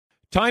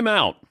Time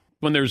out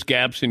when there's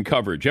gaps in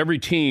coverage. Every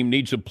team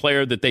needs a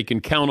player that they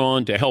can count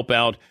on to help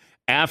out.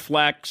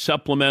 Aflac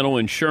Supplemental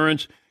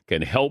Insurance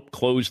can help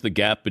close the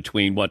gap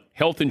between what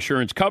health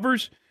insurance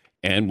covers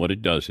and what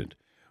it doesn't.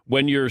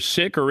 When you're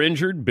sick or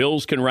injured,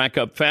 bills can rack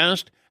up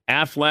fast.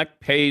 Aflac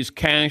pays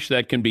cash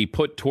that can be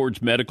put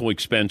towards medical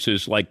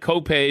expenses like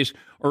copays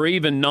or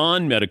even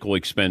non-medical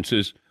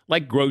expenses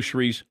like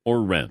groceries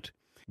or rent.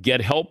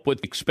 Get help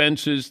with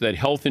expenses that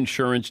health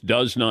insurance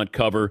does not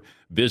cover.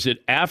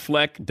 Visit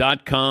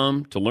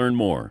Aflac.com to learn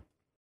more.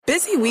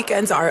 Busy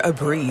weekends are a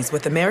breeze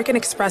with American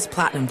Express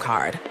Platinum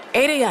Card.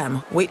 8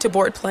 a.m., wait to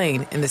board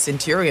plane in the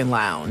Centurion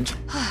Lounge.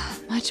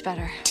 Much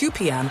better. 2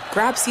 p.m.,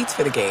 grab seats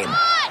for the game.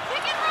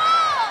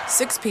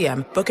 6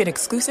 p.m., book an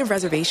exclusive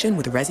reservation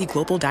with Resi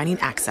Global Dining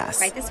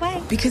Access. Right this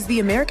way. Because the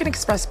American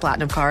Express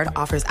Platinum Card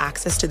offers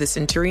access to the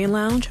Centurion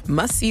Lounge,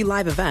 must-see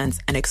live events,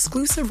 and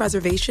exclusive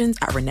reservations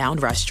at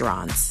renowned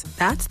restaurants.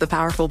 That's the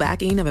powerful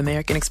backing of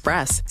American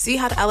Express. See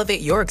how to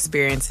elevate your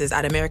experiences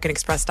at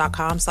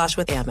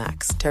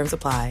americanexpress.com/withAmex. Terms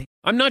apply.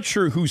 I'm not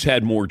sure who's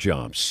had more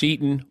jobs,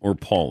 Seton or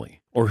Pauly,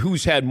 or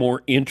who's had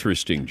more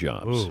interesting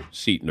jobs,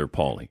 Seton or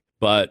Pauly.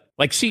 But,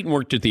 like, Seton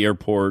worked at the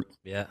airport.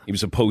 Yeah. He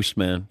was a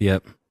postman.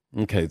 Yep.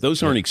 Okay,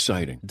 those aren't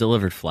exciting.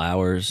 Delivered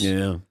flowers.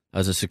 Yeah. I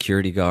was a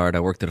security guard. I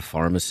worked at a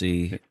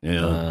pharmacy.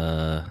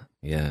 Yeah.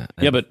 Yeah.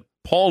 But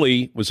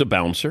Pauly was a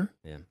bouncer.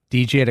 Yeah.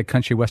 DJ at a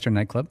country western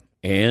nightclub.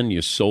 And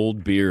you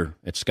sold beer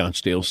at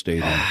Scottsdale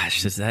Stadium.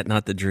 Gosh, is that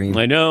not the dream?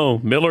 I know.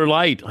 Miller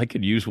Lite. I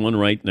could use one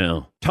right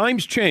now.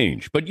 Times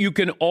change, but you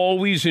can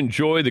always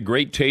enjoy the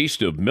great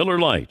taste of Miller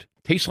Lite.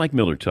 Tastes like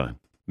Miller time.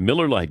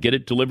 Miller Lite. Get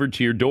it delivered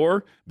to your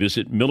door.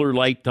 Visit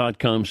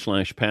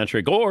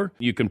MillerLite.com/Patrick. Or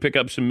you can pick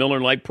up some Miller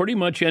Lite pretty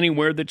much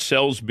anywhere that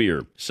sells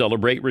beer.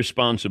 Celebrate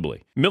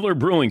responsibly. Miller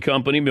Brewing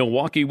Company,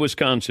 Milwaukee,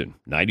 Wisconsin.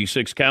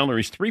 96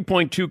 calories,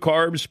 3.2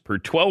 carbs per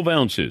 12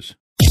 ounces.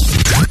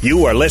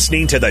 You are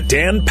listening to the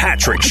Dan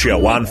Patrick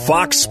Show on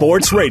Fox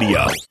Sports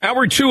Radio.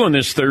 Hour 2 on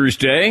this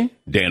Thursday.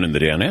 Dan and the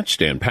Danettes,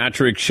 Dan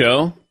Patrick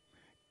Show.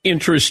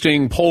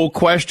 Interesting poll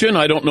question.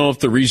 I don't know if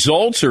the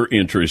results are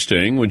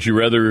interesting. Would you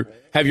rather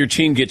have your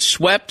team get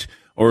swept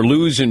or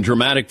lose in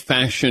dramatic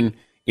fashion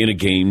in a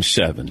Game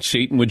 7?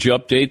 Seton, would you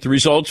update the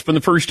results from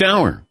the first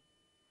hour?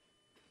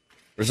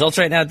 Results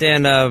right now,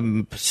 Dan,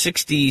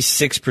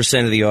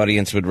 66% of the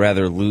audience would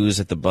rather lose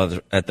at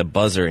the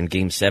buzzer in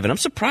Game 7. I'm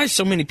surprised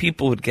so many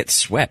people would get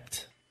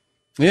swept.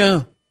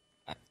 Yeah.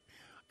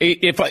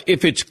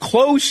 If it's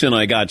close and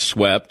I got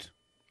swept,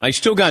 I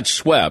still got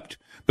swept.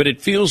 But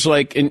it feels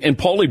like, and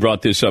Paulie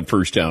brought this up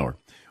first hour,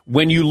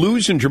 when you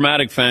lose in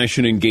dramatic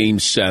fashion in Game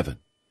 7,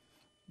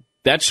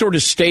 that sort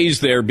of stays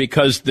there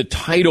because the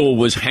title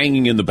was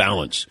hanging in the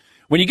balance.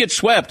 When you get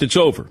swept, it's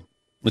over.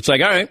 It's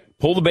like, all right,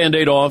 pull the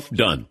Band-Aid off,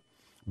 done.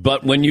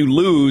 But when you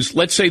lose,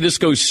 let's say this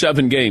goes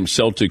 7 games,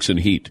 Celtics and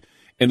Heat,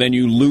 and then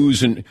you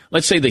lose, and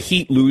let's say the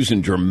Heat lose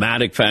in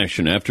dramatic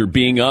fashion after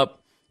being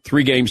up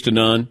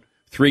 3-0,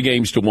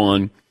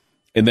 3-1,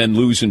 and then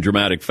lose in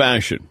dramatic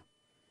fashion.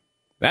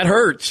 That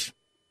hurts.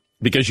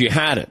 Because you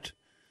had it.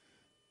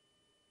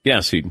 Yeah,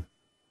 Seton.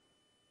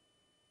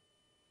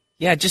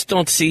 Yeah, I just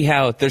don't see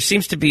how there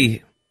seems to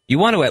be. You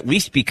want to at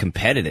least be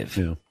competitive,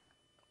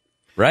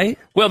 right?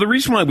 Well, the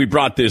reason why we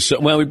brought this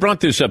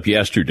up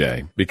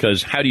yesterday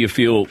because how do you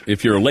feel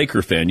if you're a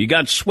Laker fan? You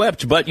got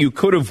swept, but you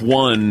could have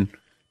won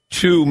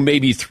 2,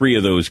 maybe 3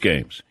 of those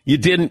games. You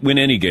didn't win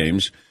any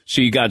games,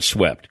 so you got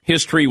swept.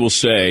 History will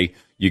say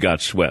you got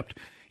swept.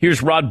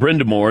 Here's Rod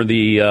Brindamore,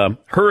 the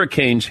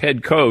Hurricanes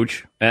head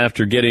coach,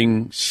 after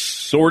getting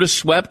sort of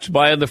swept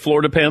by the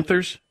Florida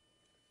Panthers.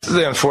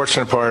 The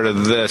unfortunate part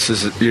of this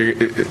is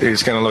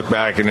he's going to look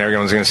back and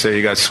everyone's going to say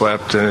he got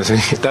swept. And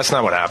that's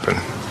not what happened.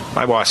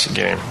 I watched the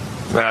game.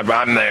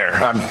 I'm there.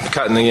 I'm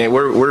cutting the game.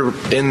 We're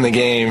in the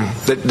game.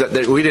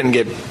 We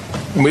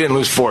didn't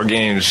lose 4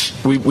 games.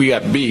 We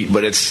got beat,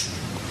 but it's,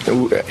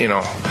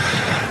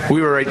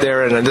 we were right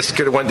there, and this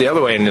could have went the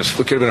other way, and it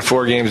could have been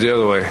 4 games the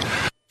other way.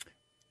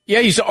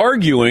 Yeah, he's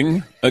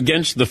arguing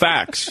against the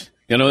facts.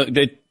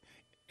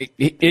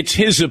 It's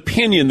his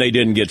opinion they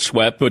didn't get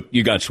swept, but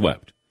you got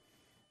swept.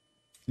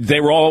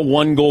 They were all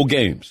 1-goal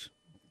games.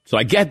 So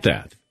I get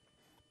that.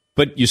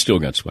 But you still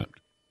got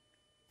swept.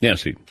 Yeah,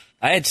 Steve.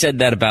 I had said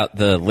that about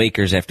the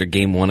Lakers after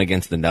Game 1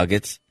 against the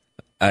Nuggets.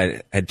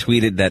 I had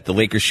tweeted that the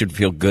Lakers should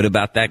feel good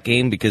about that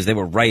game because they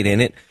were right in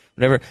it.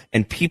 Whatever,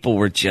 and people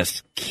were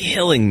just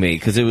killing me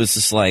because it was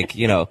just like,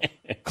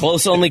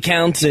 close only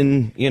counts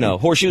in,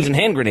 horseshoes and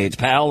hand grenades,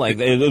 pal. Like,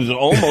 it was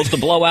almost a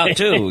blowout,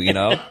 too,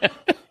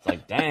 It's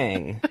like,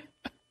 dang.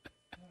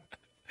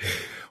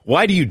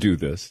 Why do you do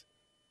this?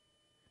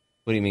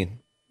 What do you mean?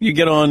 You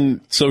get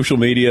on social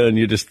media and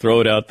you just throw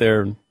it out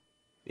there.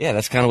 Yeah,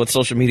 that's kind of what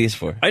social media is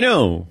for. I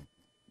know.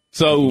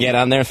 So get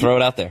on there, throw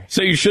it out there.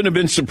 So you shouldn't have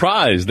been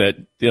surprised that,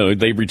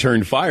 they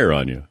returned fire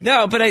on you.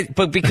 No,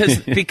 but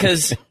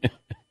because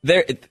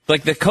they're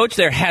like the coach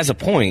there has a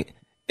point.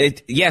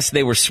 Yes,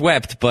 they were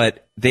swept,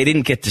 but they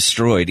didn't get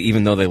destroyed,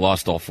 even though they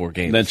lost all 4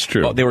 games. That's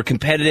true. They were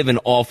competitive in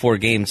all 4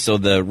 games, so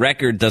the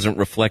record doesn't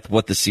reflect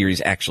what the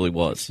series actually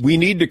was. We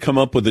need to come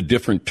up with a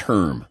different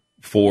term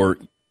for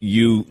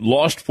you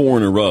lost 4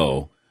 in a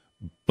row,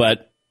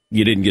 but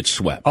you didn't get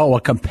swept. Oh,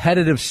 a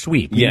competitive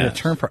sweep. Yeah. A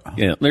term for. Oh.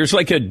 Yeah. There's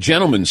like a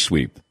gentleman's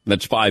sweep.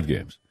 That's 5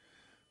 games.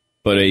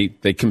 But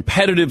a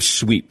competitive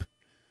sweep.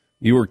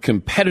 You were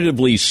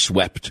competitively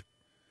swept.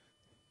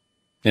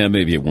 Yeah,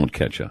 maybe it won't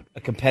catch on. A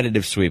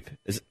competitive sweep.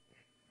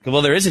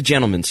 Well, there is a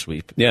gentleman's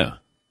sweep. Yeah.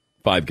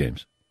 5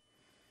 games.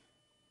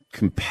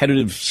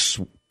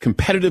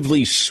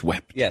 Competitively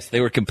swept. Yes,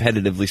 they were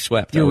competitively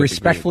swept. You were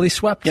respectfully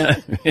swept? Yeah.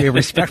 We have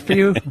respect for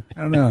you?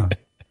 I don't know.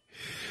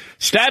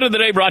 Stat of the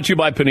day brought to you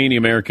by Panini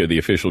America, the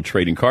official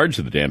trading cards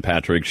of the Dan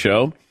Patrick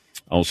Show.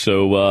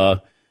 Also,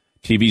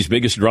 TV's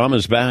biggest drama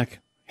is back.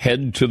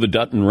 Head to the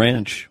Dutton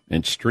Ranch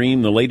and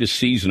stream the latest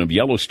season of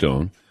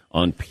Yellowstone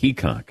on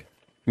Peacock.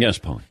 Yes,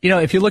 Paul. You know,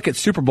 if you look at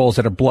Super Bowls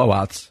that are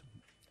blowouts,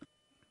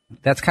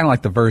 that's kind of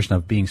like the version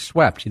of being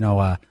swept,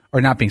 or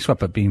not being swept,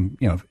 but being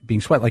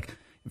swept. Like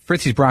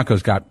Fritzy's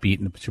Broncos got beat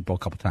in the Super Bowl a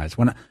couple times.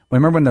 When I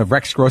remember when the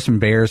Rex Grossman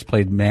Bears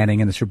played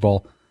Manning in the Super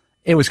Bowl,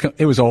 it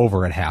was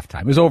over at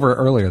halftime. It was over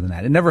earlier than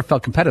that. It never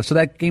felt competitive, so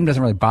that game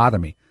doesn't really bother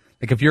me.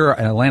 Like if you're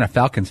an Atlanta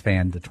Falcons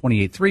fan, the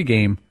 28-3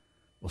 game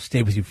will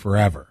stay with you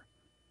forever.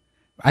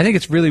 I think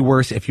it's really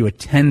worse if you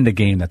attend a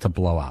game that's a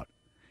blowout.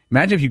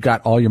 Imagine if you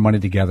got all your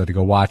money together to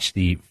go watch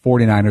the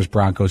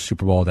 49ers-Broncos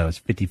Super Bowl that was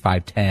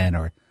 55-10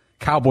 or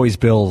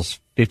Cowboys-Bills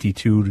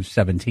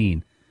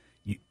 52-17.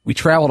 We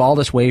traveled all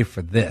this way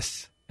for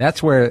this.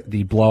 That's where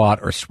the blowout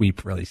or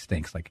sweep really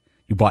stinks. Like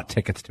you bought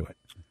tickets to it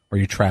or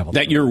you traveled.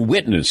 That you're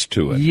witness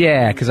to it.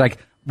 Yeah, because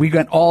we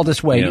went all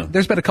this way. Yeah.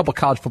 There's been a couple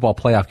college football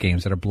playoff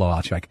games that are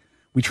blowouts. Like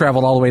we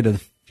traveled all the way to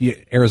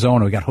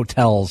Arizona. We got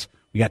hotels.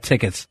 We got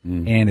tickets,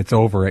 and it's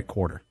over at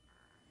quarter.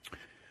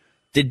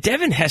 Did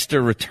Devin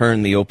Hester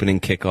return the opening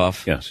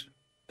kickoff? Yes.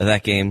 Of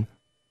that game?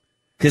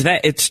 Because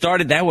it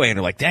started that way, and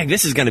they're like, dang,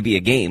 this is going to be a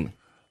game.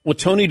 Well,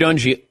 Tony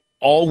Dungy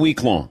all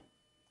week long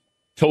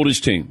told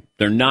his team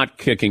they're not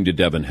kicking to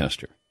Devin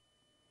Hester.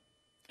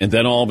 And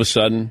then all of a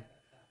sudden,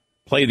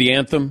 play the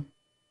anthem,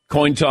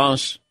 coin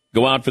toss,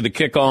 go out for the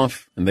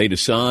kickoff, and they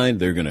decide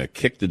they're going to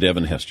kick to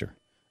Devin Hester.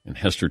 And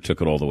Hester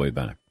took it all the way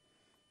back.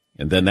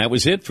 And then that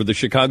was it for the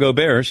Chicago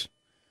Bears.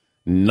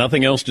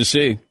 Nothing else to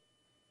see.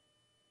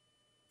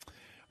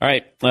 All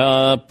right.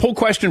 Poll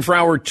question for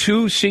hour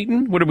 2,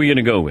 Seton. What are we going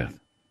to go with?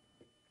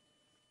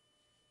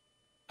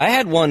 I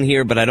had one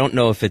here, but I don't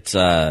know if it's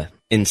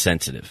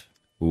insensitive.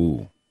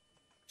 Ooh.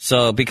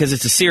 So, because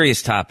it's a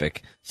serious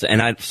topic,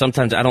 and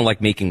sometimes I don't like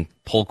making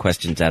poll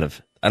questions I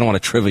don't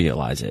want to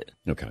trivialize it.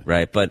 Okay.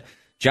 Right? But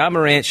Ja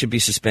Morant should be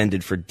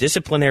suspended for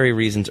disciplinary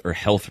reasons or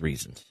health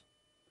reasons.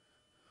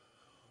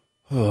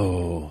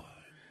 Oh.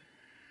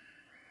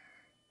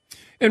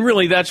 And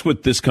really, that's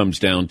what this comes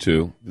down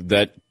to,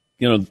 that,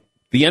 the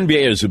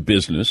NBA is a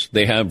business.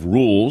 They have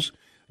rules.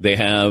 They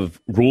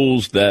have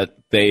rules that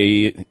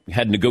they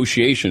had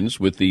negotiations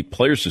with the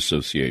Players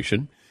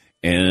Association,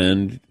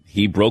 and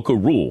he broke a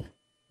rule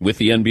with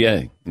the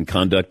NBA and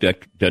conduct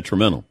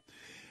detrimental.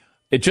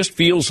 It just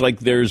feels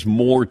like there's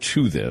more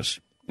to this,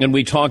 and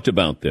we talked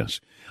about this.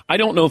 I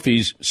don't know if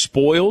he's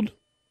spoiled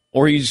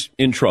or he's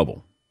in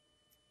trouble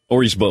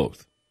or he's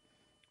both.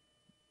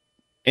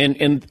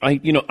 And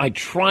I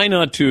try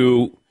not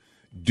to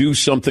do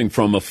something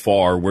from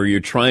afar where you're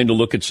trying to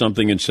look at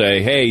something and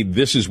say, hey,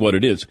 this is what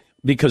it is,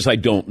 because I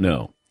don't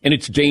know. And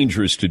it's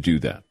dangerous to do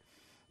that.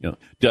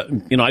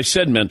 I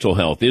said mental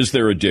health. Is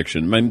there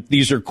addiction? I mean,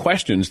 these are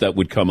questions that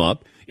would come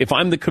up. If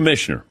I'm the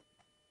commissioner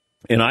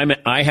and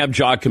I have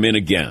Ja come in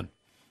again,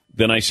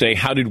 then I say,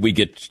 how did we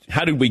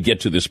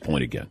get to this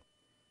point again?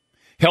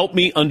 Help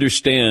me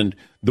understand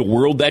the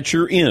world that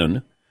you're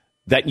in,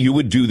 that you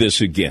would do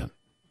this again.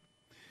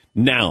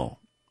 Now,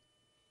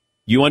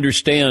 you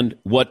understand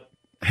what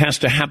has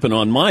to happen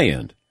on my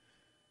end,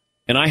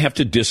 and I have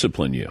to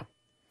discipline you.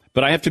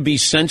 But I have to be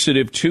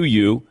sensitive to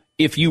you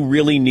if you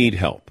really need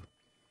help.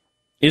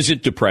 Is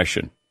it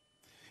depression?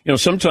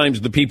 Sometimes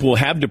the people who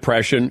have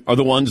depression are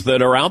the ones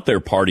that are out there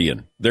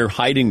partying. They're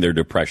hiding their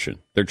depression.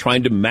 They're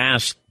trying to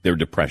mask their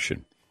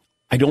depression.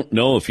 I don't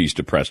know if he's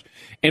depressed.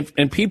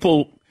 And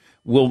people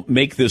will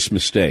make this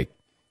mistake.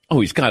 Oh,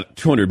 he's got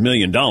 $200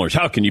 million.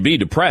 How can you be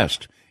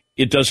depressed?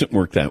 It doesn't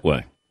work that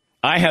way.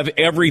 I have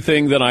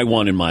everything that I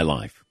want in my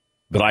life,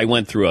 but I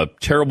went through a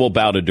terrible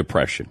bout of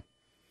depression.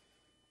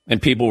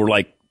 And people were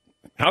like,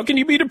 how can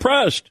you be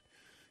depressed?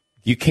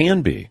 You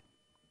can be.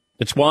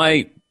 It's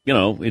why,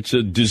 it's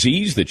a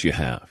disease that you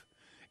have.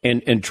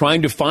 And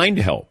trying to find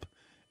help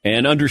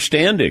and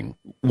understanding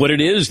what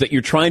it is that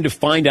you're trying to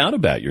find out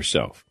about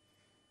yourself.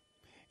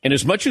 And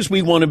as much as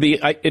we want to be,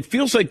 it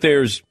feels like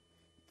there's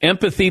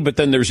empathy, but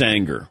then there's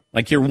anger.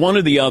 Like you're one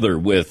or the other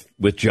with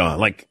John.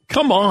 Like,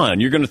 come on,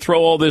 you're going to throw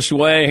all this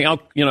away.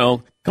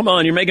 Come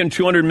on, you're making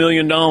 $200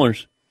 million.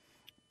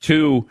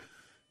 To,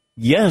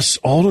 yes,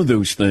 all of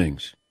those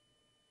things.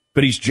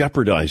 But he's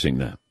jeopardizing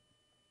that.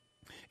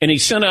 And he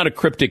sent out a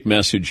cryptic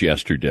message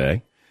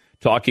yesterday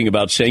talking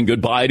about saying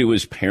goodbye to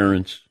his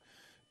parents,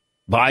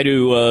 bye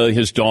to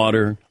his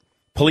daughter.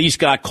 Police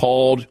got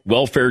called,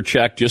 welfare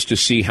check, just to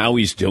see how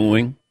he's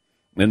doing.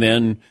 And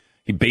then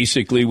he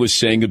basically was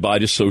saying goodbye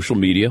to social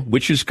media,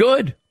 which is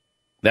good.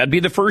 That'd be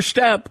the first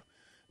step.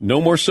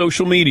 No more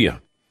social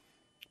media.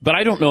 But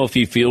I don't know if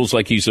he feels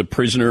like he's a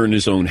prisoner in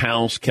his own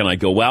house. Can I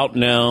go out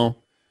now?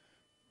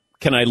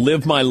 Can I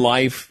live my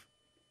life?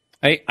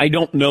 I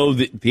don't know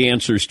the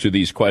answers to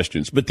these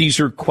questions, but these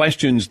are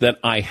questions that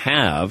I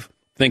have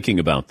thinking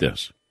about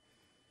this.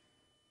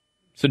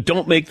 So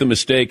don't make the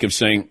mistake of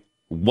saying,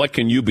 what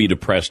can you be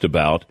depressed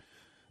about?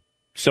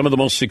 Some of the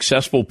most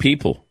successful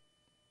people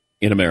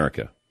in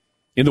America,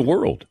 in the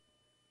world,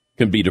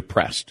 can be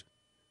depressed,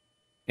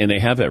 and they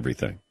have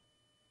everything.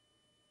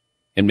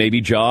 And maybe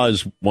Ja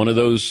is one of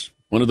those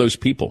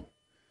people.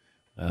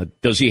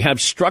 Does he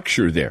have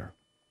structure there?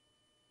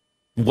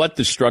 What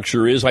the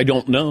structure is, I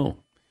don't know.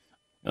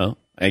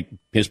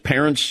 His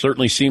parents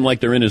certainly seem like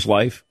they're in his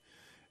life.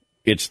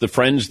 It's the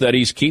friends that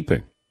he's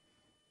keeping.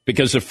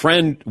 Because a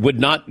friend would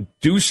not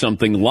do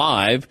something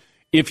live.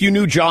 If you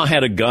knew Ja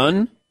had a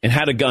gun and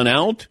had a gun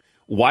out,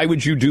 why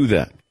would you do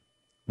that?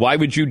 Why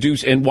would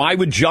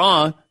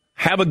Ja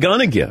have a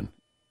gun again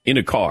in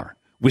a car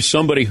with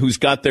somebody who's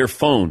got their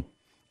phone?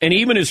 And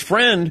even his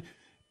friend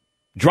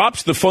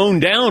drops the phone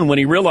down when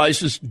he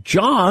realizes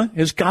Ja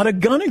has got a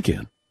gun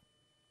again.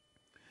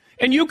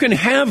 And you can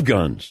have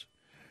guns,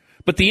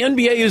 but the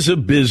NBA is a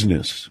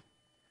business.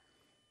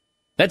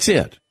 That's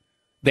it.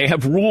 They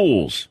have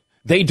rules.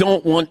 They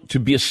don't want to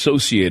be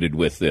associated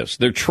with this.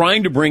 They're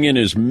trying to bring in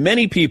as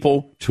many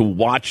people to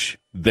watch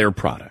their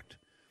product.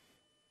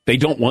 They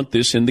don't want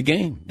this in the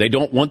game. They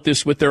don't want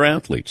this with their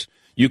athletes.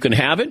 You can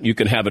have it. You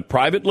can have it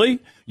privately.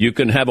 You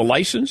can have a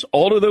license.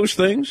 All of those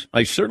things,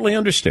 I certainly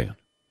understand.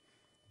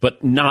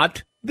 But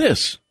not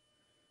this.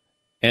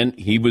 And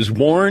he was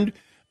warned,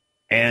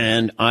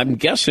 and I'm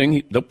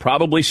guessing they'll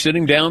probably sit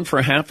him down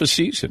for half a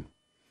season.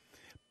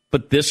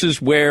 But this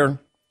is where,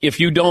 if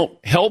you don't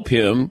help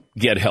him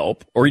get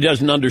help, or he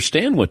doesn't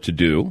understand what to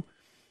do,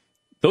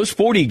 those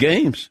 40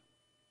 games,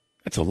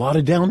 that's a lot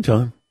of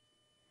downtime.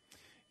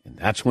 And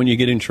that's when you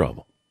get in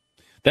trouble.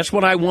 That's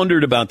what I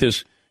wondered about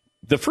this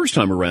the first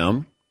time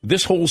around,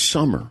 this whole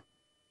summer.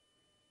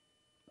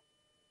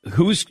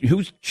 Who's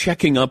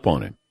checking up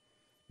on him?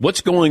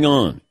 What's going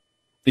on?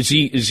 Is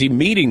he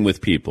meeting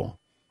with people?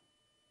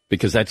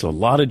 Because that's a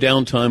lot of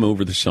downtime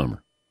over the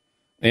summer.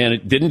 And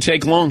it didn't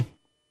take long.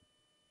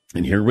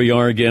 And here we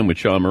are again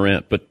with Ja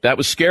Morant. But that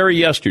was scary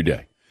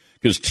yesterday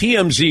because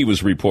TMZ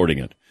was reporting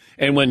it.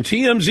 And when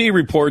TMZ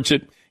reports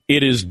it,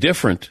 it is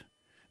different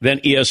than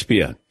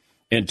ESPN.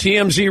 And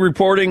TMZ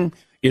reporting,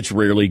 it's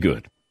rarely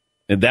good.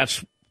 And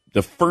that's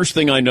the first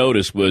thing I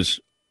noticed was,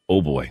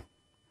 oh boy.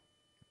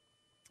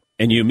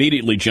 And you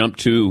immediately jump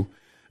to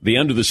the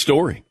end of the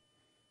story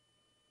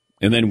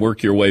and then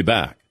work your way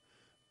back.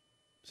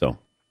 So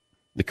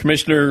the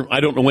commissioner, I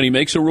don't know when he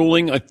makes a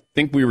ruling. I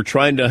think we were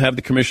trying to have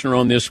the commissioner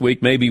on this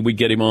week. Maybe we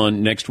get him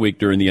on next week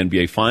during the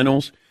NBA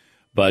Finals.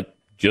 But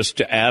just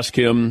to ask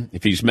him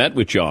if he's met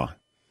with Ja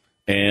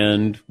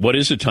and what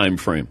is the time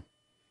frame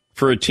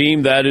for a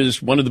team that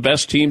is one of the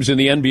best teams in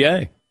the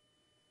NBA.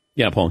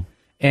 Yeah, Paul.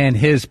 And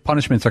his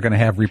punishments are going to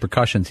have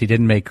repercussions. He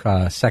didn't make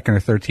second or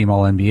third team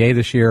All-NBA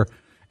this year.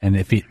 And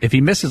if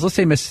he misses, let's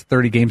say he misses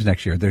 30 games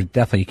next year, there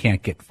definitely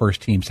can't get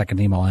first team, second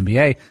team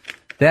All-NBA.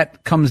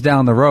 That comes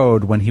down the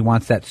road when he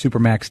wants that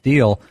Supermax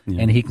deal,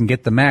 and he can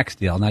get the max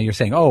deal. Now you're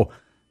saying, oh,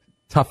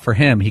 tough for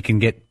him. He can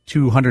get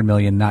 $200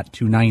 million, not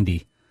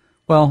 $290.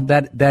 Well,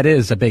 that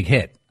is a big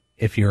hit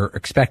if you're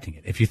expecting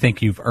it. If you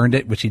think you've earned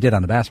it, which he did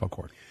on the basketball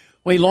court.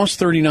 Well, he lost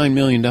 $39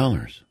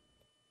 million.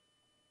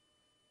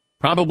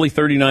 Probably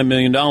 $39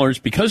 million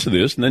because of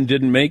this, and then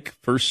didn't make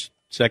first,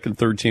 second,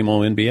 third team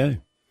All-NBA.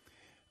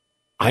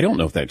 I don't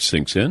know if that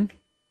sinks in.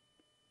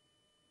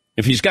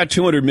 If he's got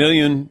 $200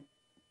 million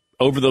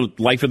over the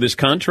life of this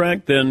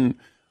contract, then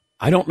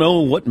I don't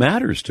know what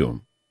matters to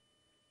him.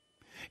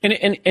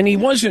 And he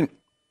wasn't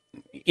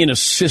in a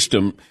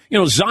system. You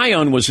know,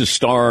 Zion was a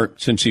star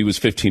since he was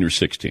 15 or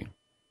 16.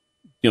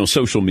 You know,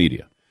 social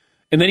media.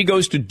 And then he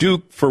goes to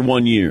Duke for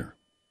 1 year.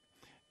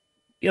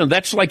 You know,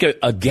 that's like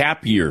a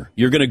gap year.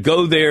 You're going to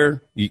go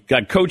there. You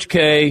got Coach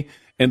K,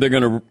 and they're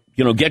going to,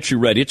 you know, get you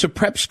ready. It's a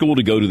prep school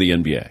to go to the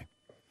NBA.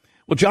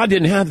 Well, Ja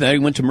didn't have that. He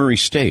went to Murray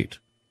State.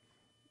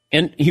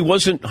 And he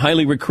wasn't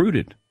highly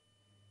recruited.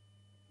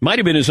 Might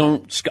have been his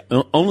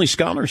only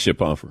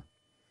scholarship offer.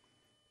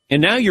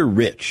 And now you're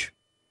rich.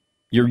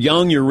 You're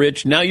young, you're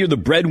rich. Now you're the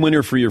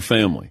breadwinner for your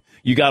family.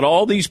 You got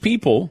all these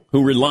people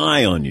who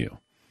rely on you.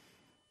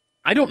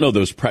 I don't know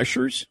those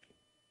pressures,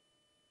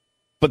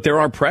 but there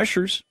are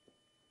pressures.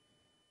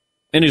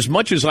 And as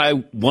much as I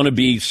want to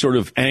be sort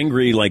of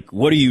angry, like,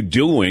 what are you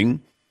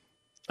doing?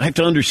 I have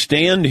to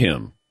understand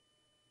him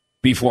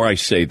before I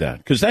say that,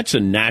 because that's a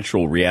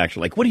natural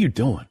reaction. Like, what are you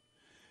doing?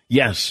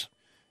 Yes,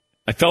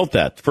 I felt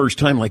that the first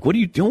time, like, what are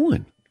you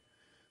doing?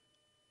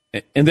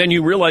 And then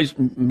you realize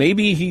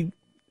maybe he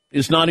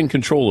is not in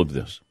control of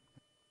this,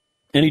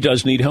 and he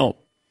does need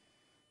help.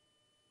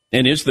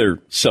 And is there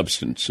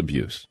substance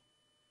abuse?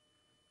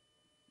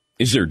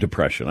 Is there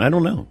depression? I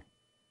don't know.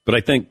 But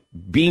I think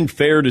being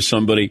fair to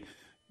somebody,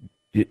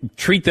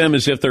 treat them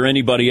as if they're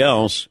anybody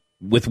else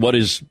with what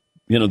is,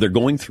 they're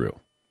going through.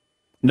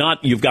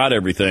 Not you've got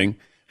everything.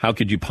 How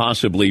could you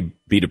possibly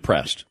be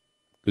depressed?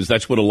 Because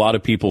that's what a lot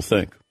of people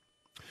think.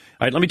 All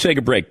right, let me take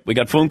a break. We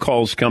got phone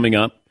calls coming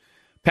up.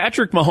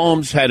 Patrick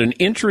Mahomes had an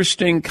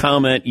interesting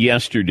comment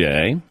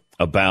yesterday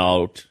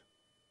about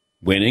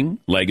winning,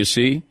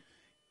 legacy,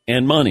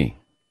 and money.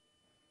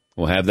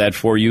 We'll have that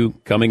for you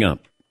coming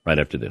up right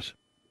after this.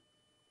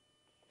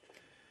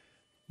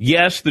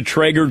 Yes, the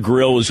Traeger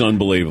grill is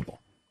unbelievable.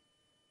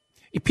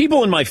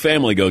 People in my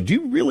family go, do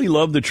you really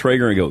love the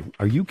Traeger? I go,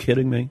 are you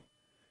kidding me?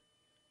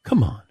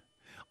 Come on.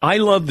 I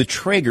love the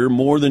Traeger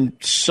more than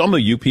some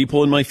of you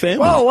people in my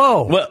family.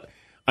 Whoa. Well,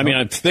 I mean,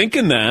 I'm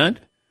thinking that.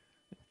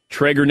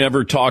 Traeger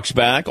never talks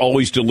back,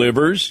 always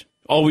delivers,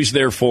 always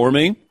there for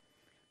me.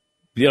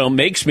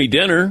 Makes me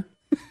dinner.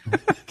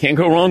 Can't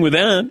go wrong with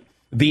that.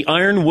 The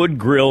Ironwood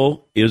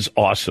Grill is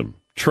awesome.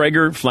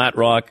 Traeger Flat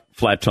Rock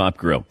Flat Top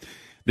Grill.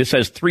 This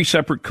has 3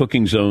 separate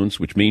cooking zones,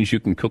 which means you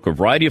can cook a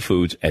variety of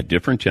foods at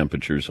different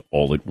temperatures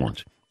all at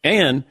once.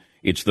 And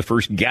it's the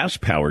first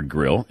gas-powered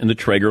grill in the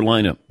Traeger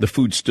lineup. The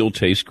food still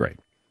tastes great.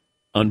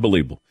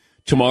 Unbelievable.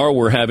 Tomorrow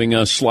we're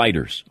having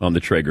sliders on the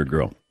Traeger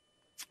grill.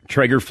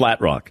 Traeger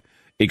Flat Rock.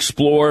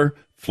 Explore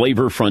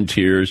flavor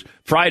frontiers.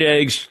 Fried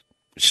eggs,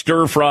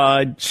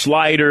 stir-fried,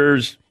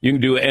 sliders. You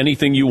can do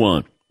anything you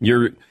want.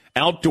 Your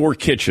outdoor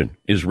kitchen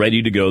is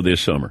ready to go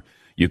this summer.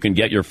 You can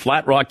get your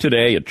Flat Rock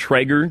today at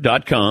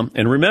Traeger.com.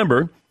 And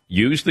remember,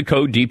 use the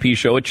code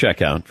DPSHOW at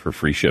checkout for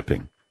free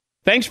shipping.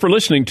 Thanks for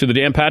listening to the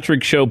Dan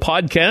Patrick Show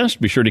podcast.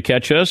 Be sure to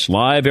catch us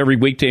live every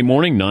weekday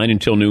morning, 9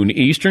 until noon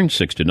Eastern,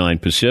 6 to 9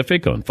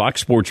 Pacific on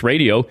Fox Sports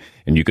Radio.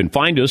 And you can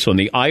find us on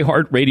the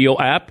iHeartRadio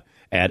app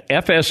at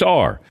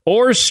FSR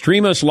or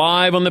stream us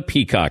live on the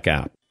Peacock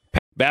app.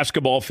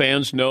 Basketball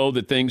fans know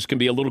that things can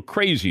be a little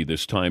crazy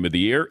this time of the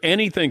year.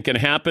 Anything can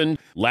happen.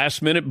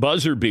 Last-minute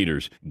buzzer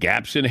beaters,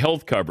 gaps in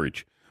health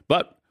coverage.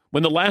 But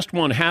when the last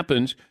one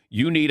happens,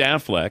 you need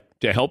Aflac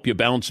to help you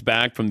bounce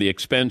back from the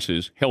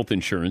expenses health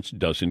insurance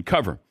doesn't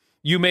cover.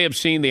 You may have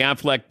seen the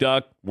Aflac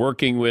Duck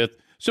working with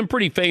some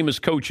pretty famous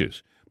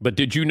coaches. But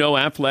did you know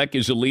Aflac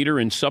is a leader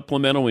in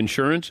supplemental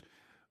insurance?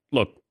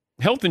 Look,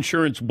 health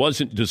insurance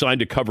wasn't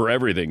designed to cover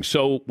everything.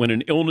 So when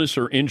an illness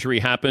or injury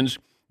happens,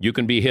 you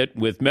can be hit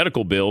with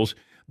medical bills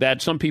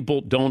that some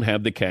people don't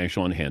have the cash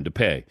on hand to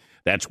pay.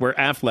 That's where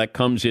Aflac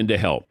comes in to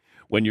help.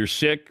 When you're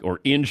sick or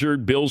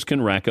injured, bills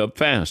can rack up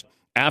fast.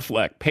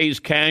 Aflac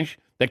pays cash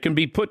that can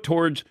be put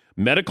towards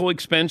medical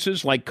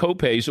expenses like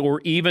copays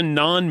or even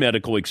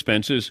non-medical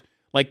expenses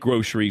like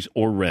groceries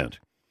or rent.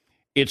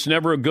 It's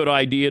never a good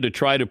idea to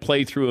try to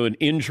play through an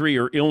injury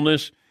or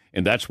illness,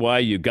 and that's why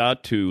you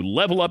got to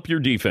level up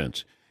your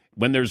defense.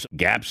 When there's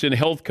gaps in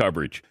health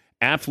coverage,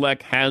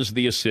 Aflac has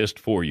the assist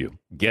for you.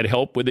 Get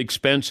help with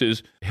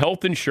expenses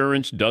health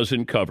insurance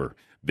doesn't cover.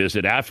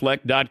 Visit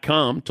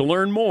Aflac.com to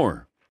learn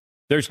more.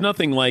 There's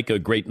nothing like a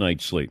great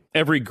night's sleep.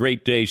 Every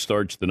great day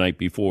starts the night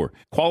before.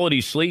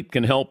 Quality sleep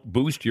can help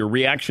boost your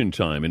reaction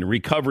time and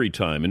recovery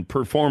time and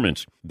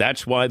performance.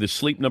 That's why the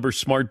Sleep Number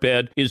Smart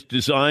Bed is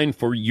designed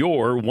for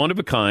your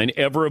one-of-a-kind,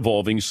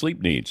 ever-evolving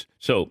sleep needs.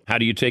 So how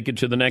do you take it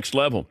to the next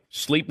level?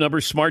 Sleep Number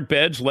Smart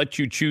Beds let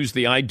you choose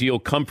the ideal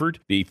comfort,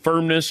 the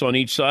firmness on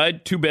each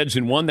side. 2 beds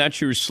in one,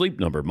 that's your sleep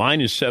number. Mine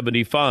is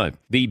 75.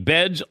 The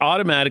beds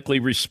automatically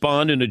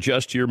respond and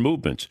adjust to your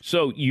movements,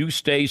 so you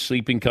stay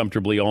sleeping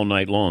comfortably all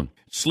night long.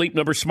 Sleep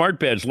Number Smart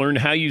Beds learn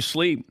how you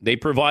sleep. They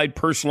provide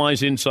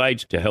personalized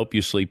insights to help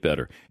you sleep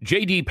better.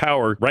 J.D.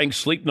 Power ranks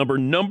Sleep Number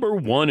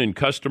 #1 in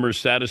customer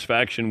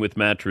satisfaction with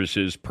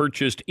mattresses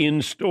purchased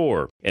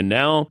in-store. And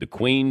now, the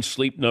Queen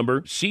Sleep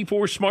Number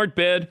C4 Smart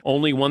Bed,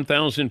 only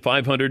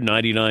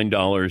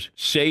 $1,599.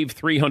 Save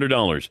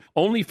 $300.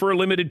 Only for a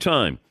limited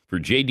time. For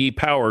J.D.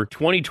 Power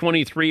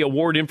 2023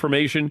 award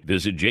information,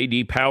 visit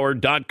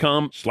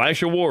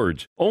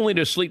jdpower.com/awards. Only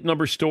to Sleep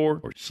Number store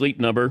or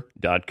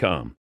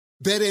sleepnumber.com.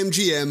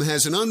 BetMGM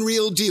has an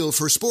unreal deal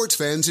for sports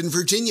fans in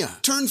Virginia.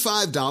 Turn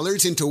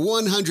 $5 into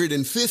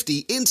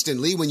 $150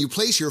 instantly when you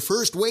place your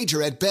first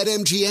wager at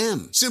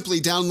BetMGM.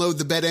 Simply download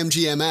the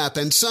BetMGM app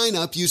and sign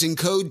up using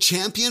code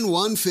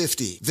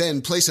CHAMPION150.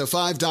 Then place a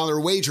 $5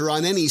 wager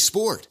on any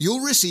sport. You'll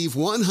receive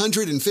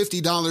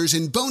 $150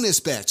 in bonus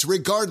bets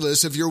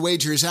regardless of your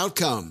wager's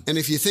outcome. And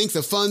if you think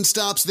the fun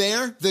stops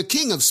there, the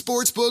king of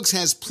sportsbooks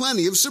has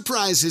plenty of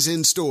surprises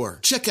in store.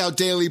 Check out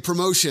daily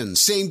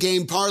promotions,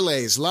 same-game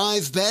parlays,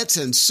 live bets,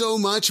 and so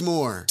much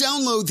more.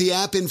 Download the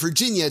app in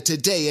Virginia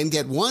today and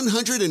get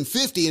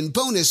 $150 in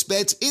bonus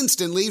bets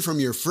instantly from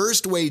your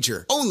first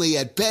wager. Only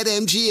at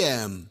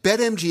BetMGM.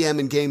 BetMGM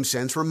and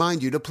GameSense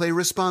remind you to play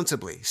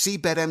responsibly. See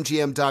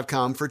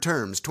BetMGM.com for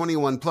terms.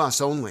 21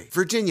 plus only.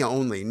 Virginia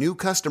only. New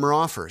customer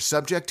offer.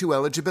 Subject to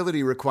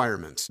eligibility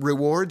requirements.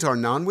 Rewards are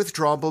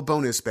non-withdrawable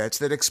bonus bets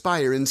that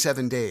expire in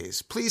 7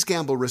 days. Please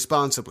gamble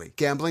responsibly.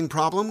 Gambling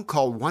problem?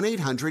 Call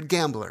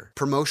 1-800-GAMBLER.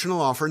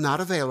 Promotional offer not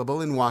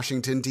available in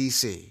Washington,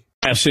 D.C.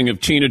 Passing of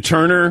Tina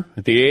Turner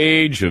at the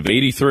age of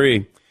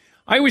 83.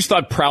 I always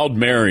thought Proud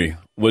Mary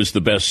was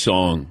the best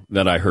song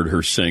that I heard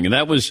her sing. And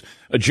that was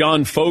a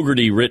John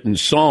Fogerty written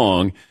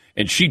song.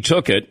 And she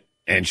took it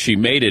and she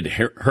made it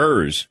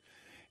hers.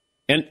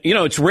 And,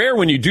 it's rare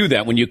when you do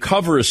that, when you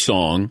cover a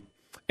song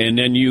and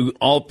then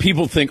all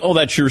people think, oh,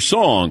 that's your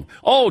song.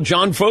 Oh,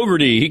 John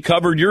Fogerty, he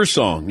covered your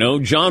song. No,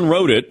 John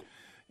wrote it.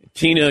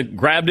 Tina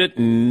grabbed it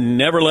and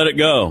never let it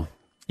go.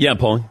 Yeah,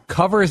 Paul.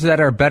 Covers that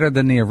are better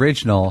than the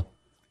original.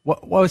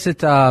 What was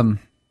it?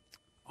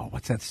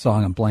 What's that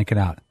song? I'm blanking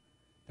out.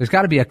 There's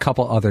got to be a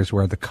couple others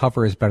where the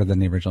cover is better than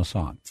the original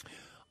song.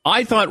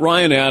 I thought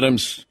Ryan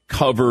Adams'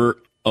 cover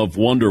of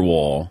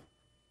Wonderwall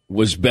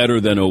was better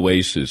than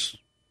Oasis.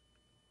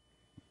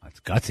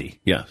 That's gutsy.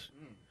 Yes.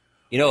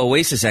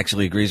 Oasis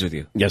actually agrees with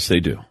you. Yes, they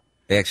do.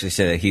 They actually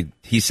say that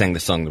he sang the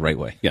song the right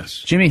way.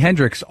 Yes. Jimi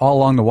Hendrix, All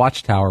Along the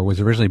Watchtower, was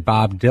originally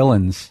Bob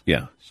Dylan's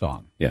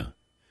song. Yeah.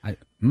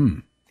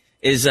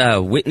 Is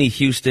Whitney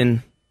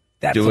Houston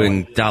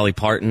doing Dolly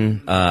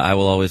Parton, I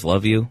Will Always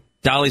Love You?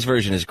 Dolly's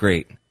version is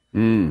great.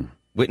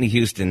 Whitney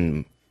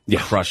Houston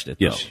crushed it,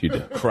 though. Yes, she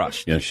did.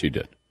 Crushed. Yes, she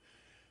did.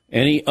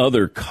 Any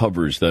other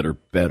covers that are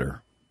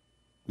better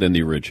than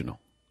the original?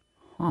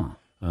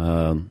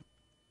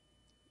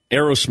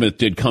 Aerosmith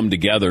did Come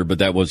Together, but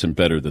that wasn't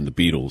better than the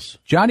Beatles.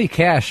 Johnny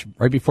Cash,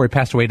 right before he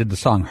passed away, did the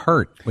song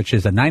Hurt, which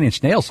is a Nine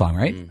Inch Nails song,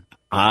 right?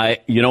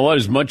 You know what?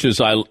 As much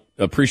as I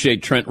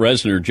appreciate Trent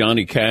Reznor,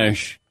 Johnny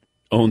Cash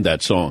owned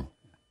that song.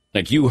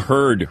 Like, you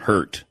heard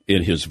Hurt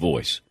in his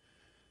voice.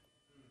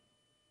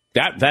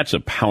 That's a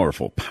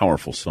powerful,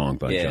 powerful song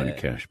by Johnny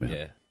Cash,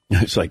 man.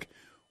 Yeah. It's like,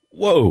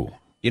 whoa.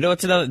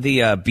 It's another, the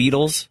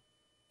Beatles,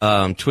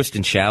 Twist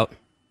and Shout.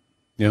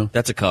 Yeah.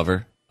 That's a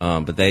cover,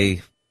 but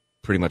they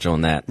pretty much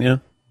own that. Yeah.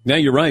 Yeah,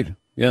 you're right.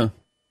 Yeah.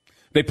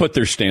 They put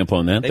their stamp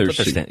on that. They put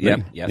their stamp.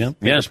 Yes.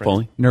 Yes,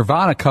 Paulie.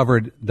 Nirvana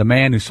covered The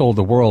Man Who Sold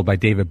the World by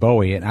David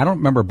Bowie, and I don't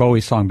remember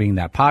Bowie's song being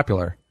that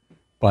popular,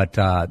 but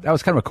that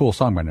was kind of a cool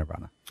song by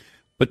Nirvana.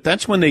 But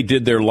that's when they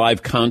did their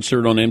live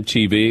concert on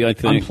MTV, I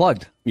think.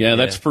 Unplugged. Yeah,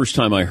 that's the first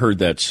time I heard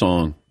that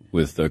song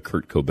with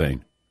Kurt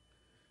Cobain.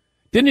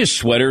 Didn't his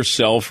sweater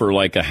sell for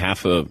like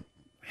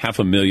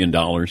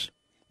 $500,000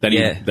 that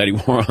he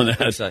wore on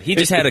that? He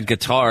just had a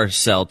guitar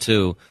sell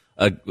too.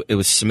 It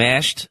was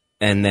smashed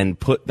and then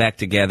put back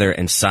together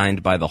and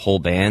signed by the whole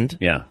band.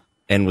 Yeah.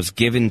 And was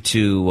given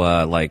to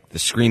like the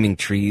Screaming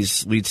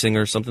Trees lead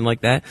singer or something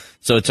like that.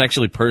 So it's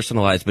actually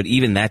personalized, but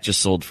even that just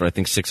sold for I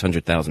think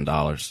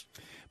 $600,000.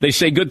 They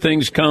say good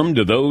things come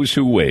to those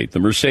who wait. The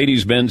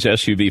Mercedes-Benz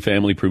SUV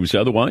family proves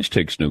otherwise.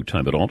 Takes no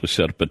time at all to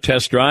set up a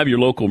test drive. Your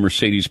local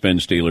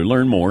Mercedes-Benz dealer.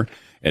 Learn more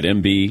at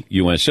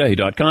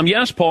MBUSA.com.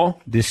 Yes,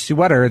 Paul? This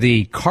sweater,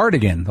 the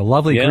cardigan, the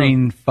lovely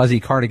green fuzzy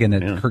cardigan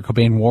that Kurt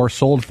Cobain wore,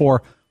 sold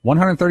for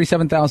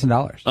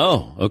 $137,000.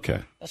 Oh,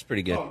 okay. That's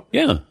pretty good.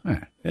 Yeah.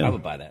 I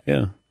would buy that.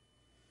 Yeah.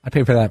 I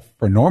paid for that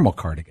for a normal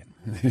cardigan.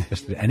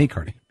 Just any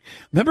cardigan.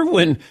 Remember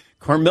when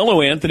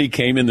Carmelo Anthony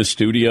came in the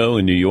studio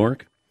in New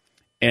York?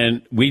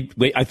 And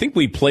I think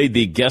we played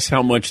the guess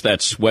how much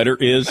that sweater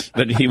is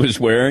that he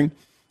was wearing.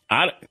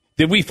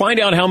 Did we find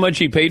out how much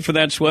he paid for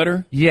that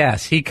sweater?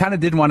 Yes, he kind of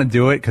didn't want to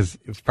do it because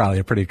it was probably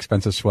a pretty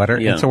expensive sweater.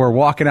 Yeah. And so we're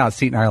walking out,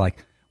 Seat and I are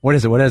like, what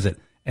is it? What is it?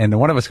 And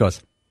one of us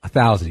goes,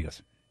 $1,000. He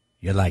goes,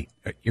 you're light.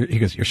 He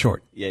goes, you're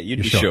short. Yeah,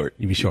 you'd be short.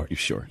 You'd be short. You're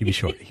short. You'd be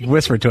short. He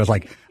whispered to us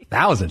like,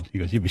 1,000. He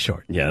goes, you'd be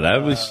short. Yeah,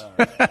 that was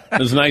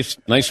a nice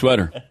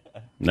sweater.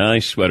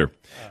 Nice sweater.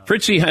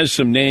 Fritzy has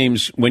some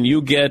names. When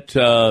you get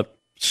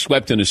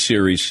swept in a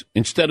series,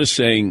 instead of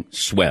saying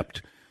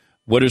swept,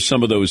 what are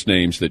some of those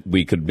names that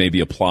we could maybe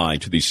apply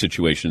to these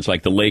situations,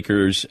 like the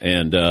Lakers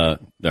and the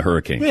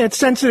Hurricanes? Yeah, it's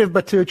sensitive,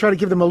 but to try to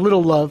give them a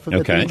little love, that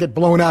they didn't get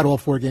blown out all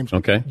 4 games.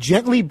 Okay.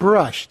 Gently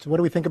brushed. What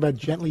do we think about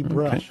gently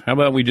brushed? Okay. How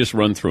about we just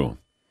run through them?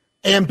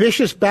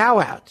 Ambitious bow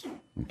out.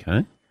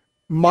 Okay.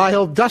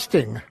 Mild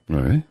dusting. All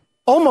right.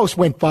 Almost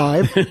went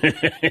 5.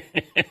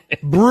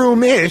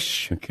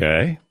 Broom-ish.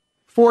 Okay.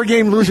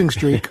 4-game losing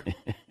streak.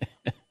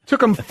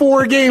 Took them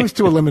 4 games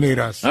to eliminate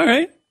us. All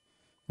right.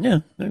 Yeah,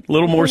 a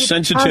little more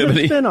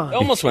sensitivity. It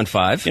almost went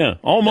 5. Yeah,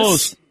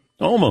 almost.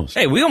 Almost.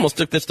 Hey, we almost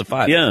took this to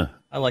 5. Yeah.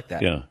 I like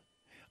that. Yeah.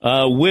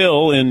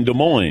 Will in Des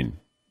Moines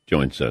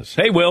joins us.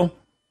 Hey, Will.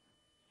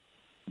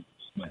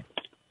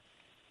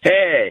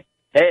 Hey,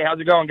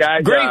 how's it going,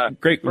 guys?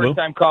 Great. First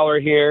time caller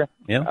here.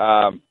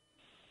 Yeah.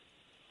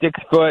 6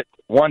 foot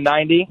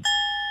 190,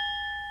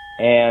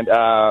 and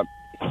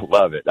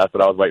love it. That's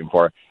what I was waiting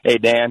for. Hey,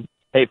 Dan.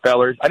 Hey,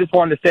 fellers. I just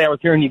wanted to say I was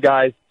hearing you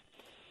guys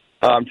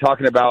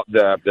talking about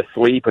the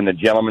sweep and the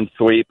gentleman's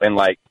sweep, and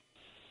like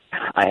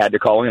I had to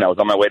call in. I was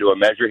on my way to a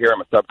measure here.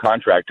 I'm a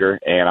subcontractor,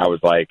 and I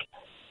was like,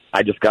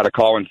 I just got to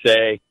call and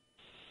say,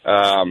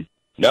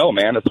 no,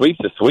 man, a sweep's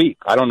a sweep.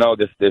 I don't know,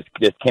 this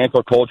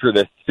cancel culture,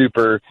 this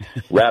super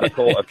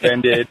radical,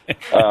 offended,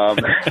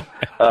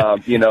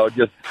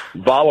 just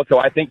volatile,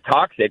 I think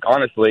toxic,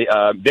 honestly,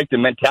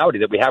 victim mentality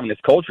that we have in this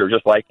culture.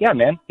 Just like, yeah,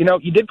 man,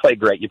 you did play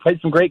great. You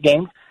played some great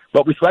games,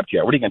 but we swept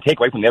you. What are you going to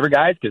take away from the other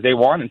guys because they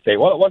won and say,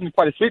 well, it wasn't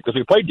quite a sweep because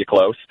we played you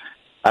close?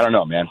 I don't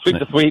know, man. Sweep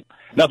to sweep.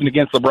 Nothing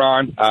against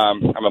LeBron.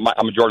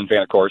 I'm a Jordan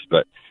fan, of course,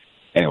 but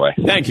anyway.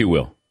 Thank you,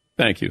 Will.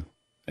 Thank you.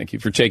 Thank you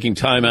for taking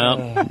time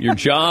out. Your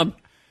job.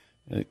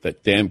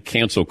 That damn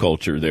cancel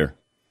culture there.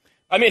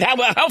 I mean,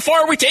 how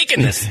far are we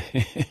taking this?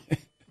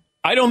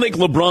 I don't think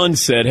LeBron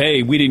said,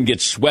 hey, we didn't get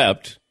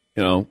swept.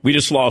 We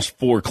just lost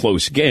 4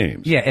 close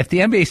games. Yeah, if the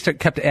NBA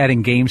kept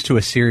adding games to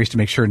a series to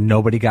make sure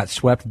nobody got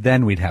swept,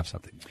 then we'd have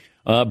something.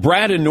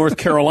 Brad in North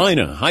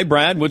Carolina. Hi,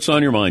 Brad. What's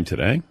on your mind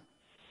today?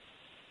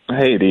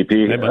 Hey,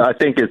 DP. Hey, I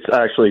think it's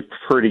actually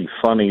pretty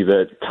funny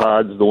that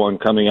Todd's the one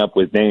coming up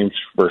with names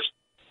for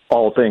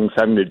all things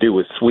having to do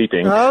with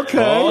sweeping. Okay.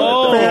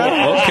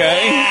 Oh,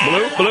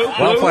 okay. Blue.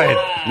 Well played.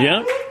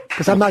 Yeah.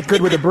 Because I'm not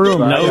good with a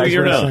broom. No,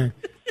 you're not.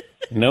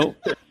 Nope.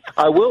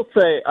 I will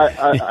say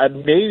I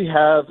may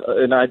have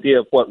an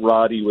idea of what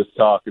Roddy was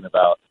talking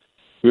about,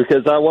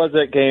 because I was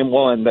at game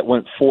 1 that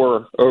went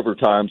 4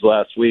 overtimes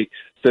last week.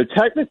 So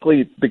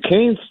technically, the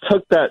Canes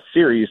took that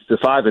series to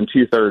 5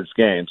 2/3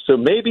 games. So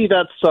maybe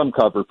that's some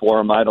cover for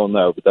them. I don't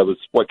know, but that was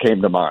what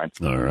came to mind.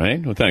 All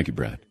right. Well, thank you,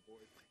 Brad.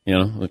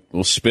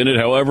 We'll spin it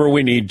however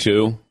we need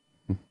to.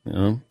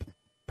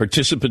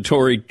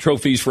 Participatory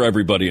trophies for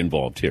everybody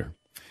involved here.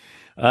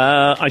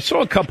 I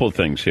saw a couple of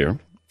things here.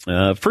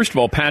 First of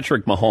all,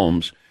 Patrick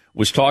Mahomes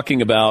was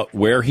talking about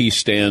where he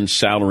stands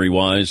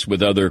salary-wise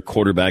with other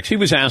quarterbacks. He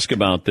was asked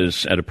about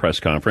this at a press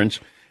conference,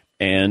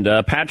 and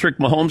Patrick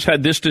Mahomes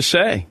had this to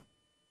say.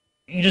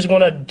 You just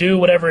want to do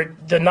whatever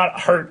to not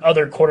hurt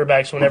other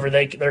quarterbacks whenever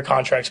their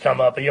contracts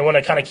come up. You want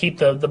to kind of keep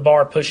the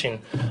bar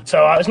pushing.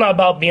 So it's not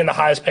about being the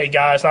highest paid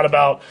guy. It's not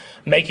about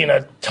making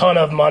a ton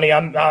of money.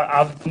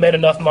 I've made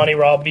enough money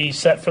where I'll be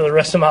set for the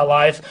rest of my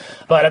life.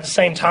 But at the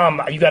same time,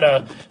 you got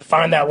to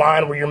find that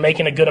line where you're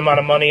making a good amount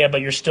of money,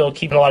 but you're still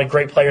keeping a lot of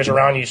great players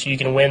around you so you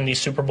can win these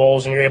Super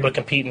Bowls and you're able to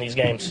compete in these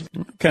games.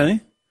 Okay.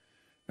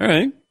 All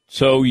right.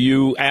 So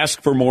you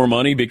ask for more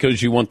money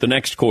because you want the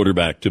next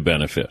quarterback to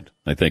benefit,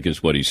 I think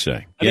is what he's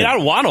saying. I mean, I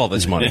don't want all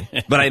this money,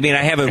 but I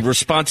have a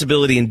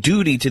responsibility and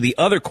duty to the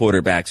other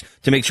quarterbacks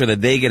to make sure that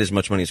they get as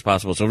much money as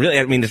possible. So really,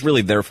 it's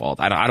really their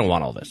fault. I don't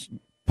want all this.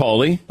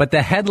 Paulie? But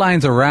the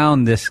headlines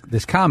around this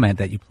comment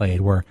that you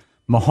played were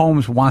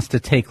Mahomes wants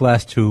to take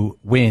less to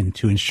win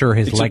to ensure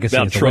his legacy.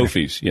 About as a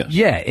trophies, winner.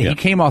 yes. Yeah, he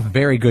came off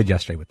very good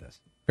yesterday with this.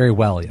 Very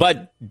well. Yes.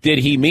 But did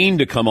he mean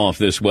to come off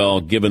this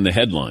well given the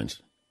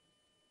headlines?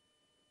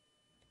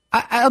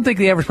 I don't think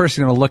the average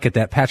person is going to look at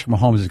that. Patrick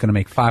Mahomes is going to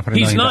make $500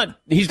 million.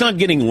 He's not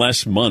getting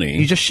less money.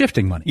 He's just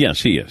shifting money.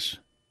 Yes, he is.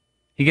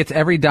 He gets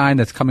every dime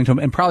that's coming to him,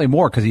 and probably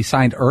more because he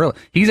signed early.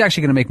 He's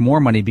actually going to make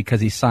more money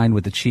because he signed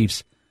with the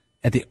Chiefs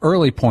at the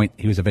early point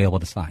he was available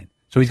to sign.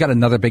 So he's got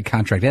another big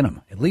contract in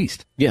him, at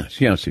least.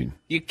 Yes.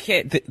 You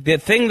can't. The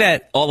thing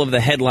that all of the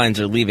headlines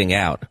are leaving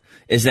out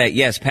is that,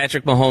 yes,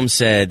 Patrick Mahomes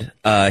said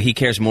he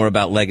cares more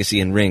about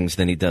legacy and rings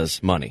than he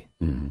does money.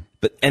 Mm-hmm.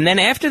 And then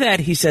after that,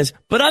 he says,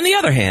 but on the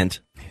other hand,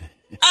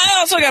 I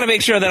also got to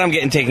make sure that I'm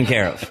getting taken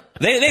care of.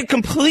 They're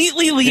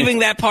completely leaving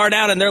that part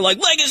out, and they're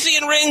like, legacy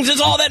and rings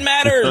is all that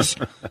matters.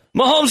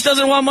 Mahomes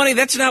doesn't want money.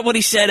 That's not what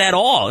he said at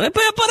all. But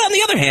on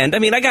the other hand,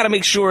 I got to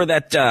make sure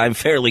that I'm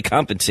fairly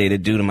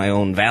compensated due to my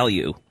own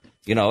value.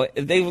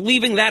 They're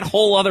leaving that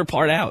whole other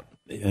part out.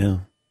 Yeah.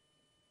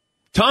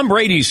 Tom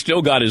Brady's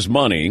still got his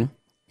money.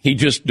 He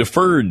just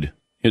deferred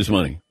his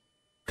money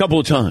a couple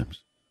of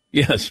times.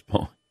 Yes,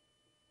 Paul.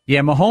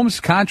 Yeah,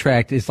 Mahomes'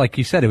 contract is, like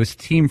you said, it was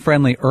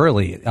team-friendly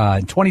early.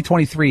 In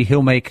 2023,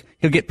 he'll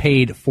get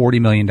paid $40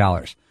 million.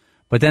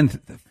 But then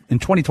in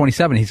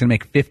 2027, he's going to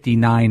make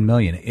 $59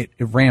 million. It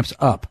ramps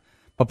up.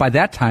 But by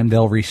that time,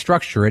 they'll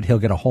restructure it. He'll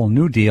get a whole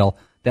new deal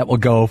that will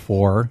go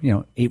for,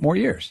 8 more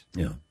years.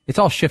 Yeah. It's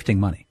all shifting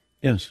money.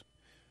 Yes.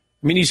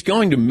 He's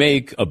going to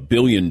make $1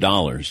 billion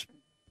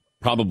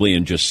probably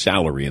in just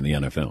salary in the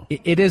NFL.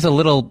 It is a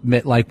little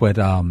bit like what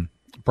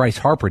Bryce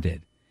Harper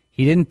did.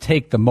 He didn't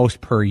take the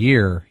most per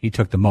year. He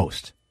took the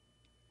most.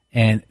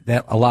 And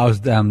that allows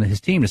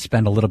his team to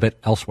spend a little bit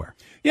elsewhere.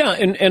 Yeah,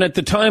 and at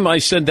the time I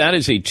said that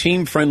is a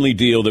team-friendly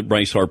deal that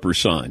Bryce Harper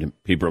signed.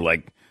 And people are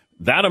like,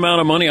 that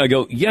amount of money? I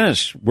go,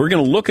 yes, we're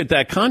going to look at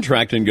that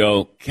contract and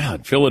go,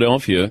 God,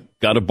 Philadelphia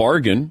got a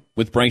bargain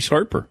with Bryce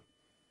Harper.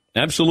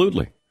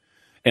 Absolutely.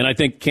 And I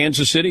think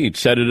Kansas City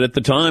said it at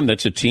the time.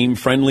 That's a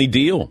team-friendly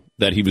deal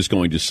that he was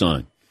going to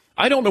sign.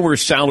 I don't know where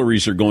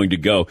salaries are going to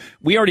go.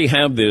 We already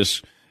have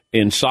this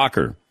in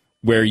soccer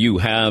where you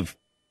have,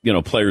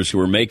 players who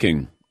are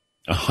making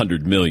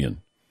 $100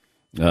 million.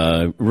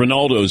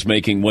 Ronaldo's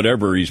making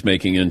whatever he's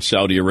making in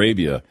Saudi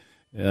Arabia.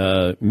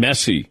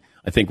 Messi,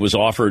 I think, was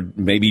offered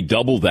maybe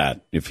double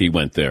that if he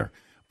went there.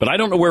 But I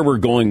don't know where we're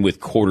going with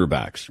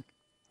quarterbacks.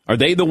 Are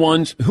they the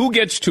ones who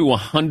gets to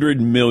 $100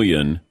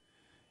 million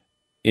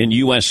in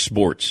U.S.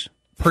 sports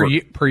per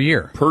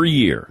year? Per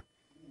year,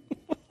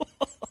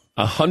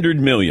 $100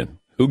 million.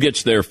 Who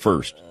gets there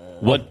first?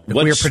 What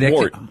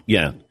sport?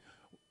 Yeah,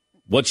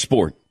 what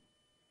sport?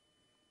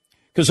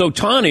 Because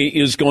Ohtani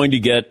is going to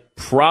get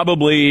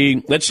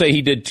probably, let's say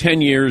he did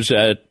 10 years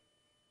at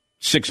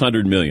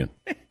 $600 million.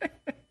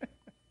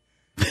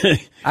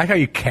 I how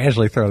you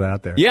casually throw that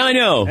out there. Yeah, I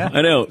know. Yeah.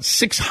 I know.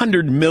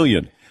 $600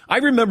 million. I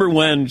remember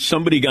when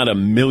somebody got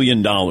 $1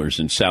 million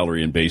in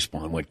salary in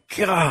baseball. I'm like,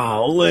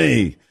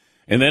 golly.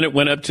 And then it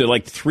went up to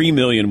like $3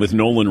 million with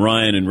Nolan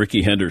Ryan and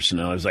Ricky Henderson.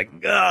 And I was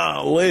like,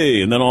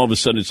 golly. And then all of a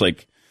sudden it's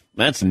like,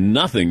 that's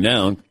nothing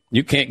now.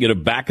 You can't get a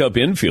backup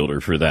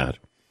infielder for that.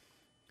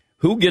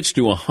 Who gets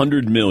to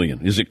 $100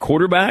 million? Is it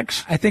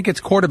quarterbacks? I think it's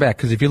quarterback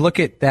because if you look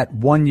at that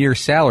 1 year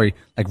salary,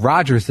 like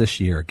Rodgers this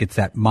year gets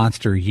that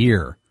monster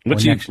year.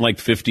 What's he, like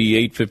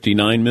 58,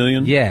 59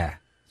 million? Yeah.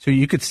 So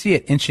you could see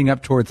it inching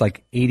up towards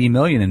like 80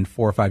 million in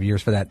 4 or 5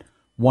 years for that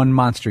one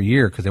monster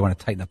year because they want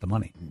to tighten up the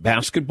money.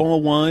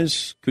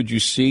 Basketball-wise, could you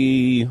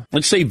see,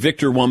 let's say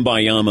Victor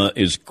Wembanyama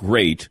is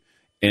great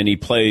and he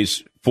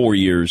plays 4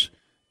 years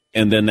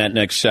and then that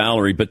next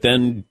salary, but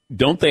then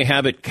don't they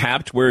have it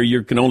capped where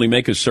you can only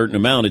make a certain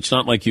amount? It's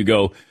not like you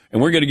go,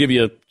 and we're going to give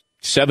you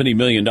 $70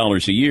 million a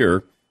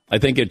year. I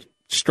think it's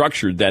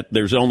structured that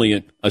there's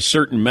only a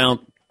certain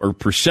amount or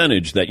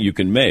percentage that you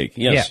can make.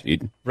 Yes. Yeah.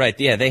 Right.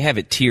 Yeah. They have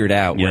it tiered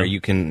out where you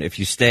can, if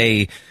you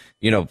stay,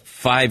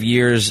 5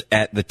 years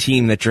at the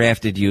team that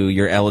drafted you,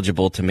 you're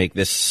eligible to make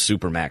this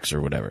supermax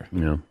or whatever.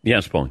 Yeah.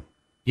 Yes, Paul.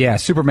 Yeah.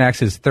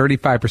 Supermax is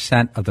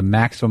 35% of the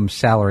maximum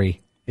salary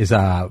is,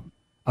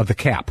 of the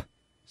cap.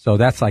 So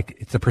that's like,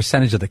 it's a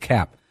percentage of the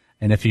cap.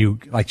 And if you,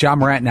 like John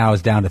Morant now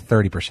is down to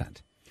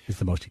 30%. Is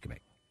the most he can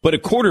make. But a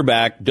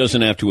quarterback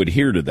doesn't have to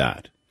adhere to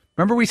that.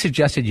 Remember we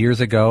suggested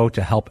years ago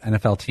to help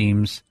NFL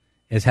teams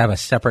is have a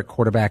separate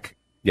quarterback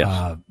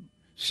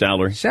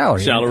salary.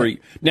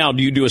 Now,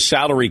 do you do a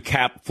salary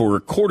cap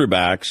for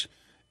quarterbacks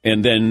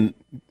and then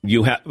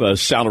you have a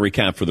salary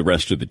cap for the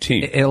rest of the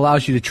team? It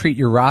allows you to treat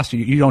your roster.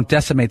 You don't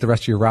decimate the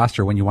rest of your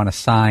roster when you want to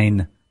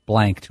sign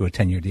blank to a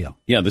 10-year deal.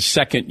 Yeah, the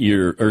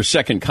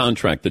second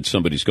contract that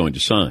somebody's going to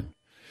sign.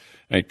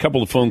 A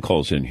couple of phone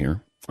calls in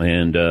here.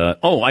 And,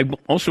 I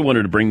also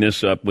wanted to bring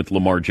this up with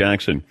Lamar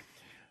Jackson.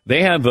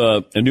 They have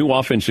a new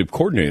offensive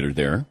coordinator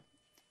there.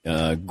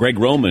 Greg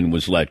Roman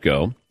was let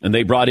go, and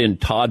they brought in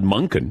Todd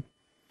Monken.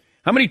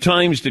 How many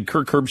times did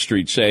Kirk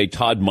Herbstreit say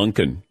Todd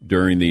Monken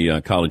during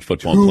the college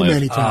football playoffs? Too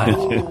many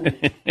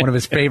times. One of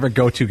his favorite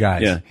go-to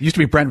guys. Yeah. Used to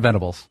be Brent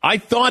Venables. I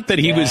thought that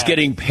he was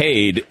getting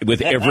paid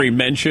with every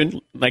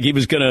mention, like he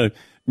was going to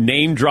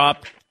name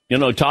drop,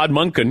 Todd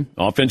Monken,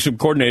 offensive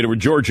coordinator with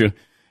Georgia.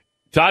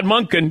 Todd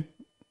Monken.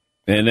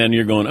 And then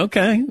you're going,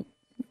 okay,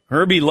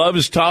 Herbie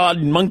loves Todd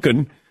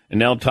Monken. And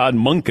now Todd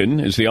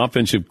Monken is the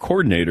offensive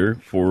coordinator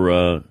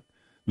for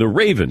the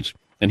Ravens.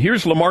 And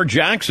here's Lamar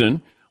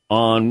Jackson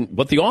on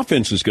what the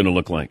offense is going to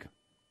look like.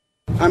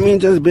 I mean,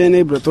 just being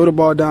able to throw the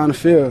ball down the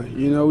field.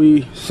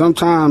 We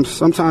sometimes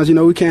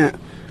we can't.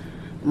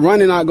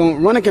 Running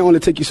can only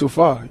take you so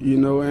far,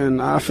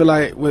 and I feel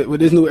like with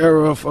this new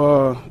era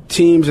of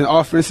teams and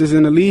offenses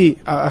in the league,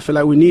 I feel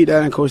like we need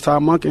that. And Coach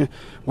Todd Monken,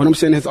 what I'm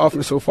saying, his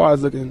offense so far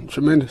is looking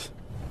tremendous.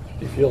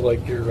 Do you feel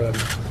like you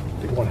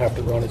won't have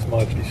to run as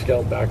much? You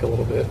scaled back a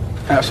little bit.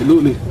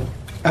 Absolutely,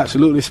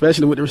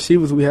 especially with the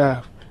receivers we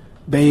have.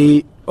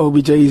 Bade,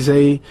 OBJ,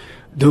 Zay,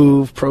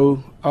 Duve,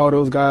 Pro, all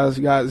those guys.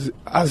 You got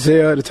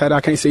Isaiah, the tight end.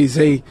 I can't say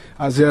Zay.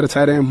 Isaiah, the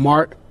tight end.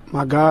 Mark,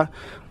 my guy.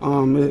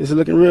 It's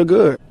looking real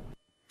good.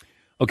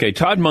 Okay,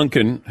 Todd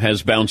Monken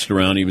has bounced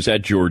around. He was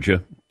at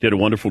Georgia, did a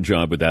wonderful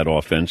job with that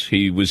offense.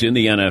 He was in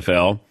the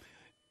NFL.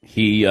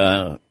 He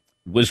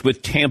was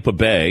with Tampa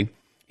Bay.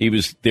 He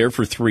was there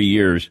for 3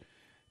 years.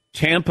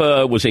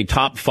 Tampa was a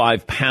top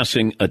 5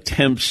 passing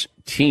attempts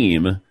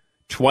team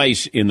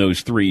twice in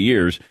those 3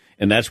 years,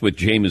 and that's with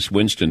Jameis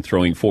Winston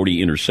throwing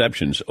 40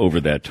 interceptions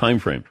over that time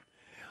frame.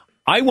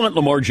 I want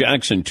Lamar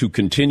Jackson to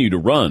continue to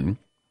run.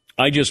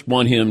 I just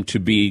want him to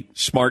be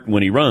smart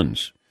when he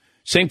runs.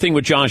 Same thing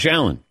with Josh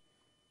Allen.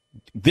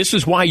 This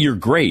is why you're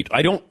great.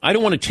 I don't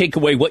want to take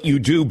away what you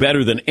do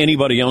better than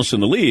anybody else in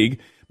the league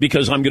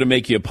because I'm going to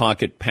make you a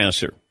pocket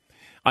passer.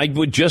 I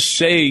would just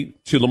say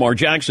to Lamar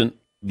Jackson,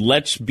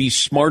 let's be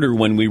smarter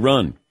when we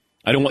run.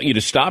 I don't want you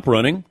to stop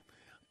running.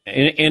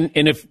 And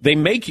if they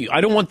make you, I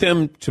don't want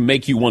them to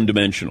make you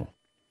one-dimensional.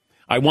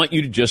 I want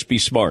you to just be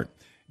smart.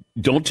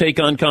 Don't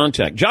take on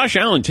contact. Josh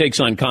Allen takes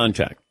on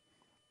contact.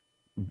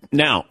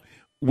 Now,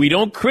 we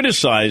don't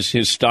criticize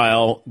his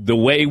style the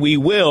way we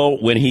will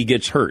when he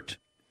gets hurt.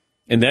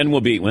 And then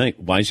we'll be, wait,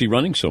 why is he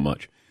running so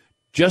much?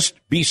 Just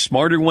be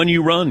smarter when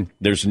you run.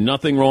 There's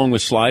nothing wrong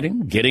with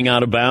sliding, getting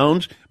out of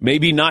bounds,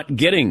 maybe not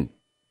getting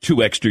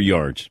 2 extra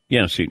yards.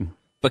 Yeah, Seton.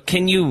 But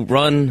can you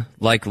run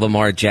like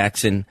Lamar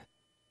Jackson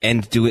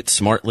and do it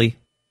smartly?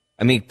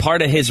 I mean,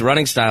 part of his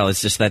running style is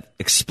just that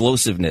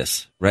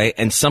explosiveness, right?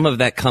 And some of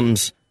that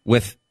comes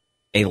with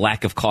a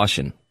lack of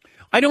caution.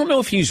 I don't know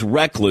if he's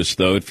reckless,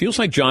 though. It feels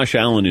like Josh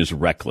Allen is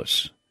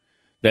reckless.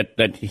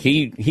 That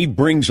he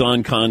brings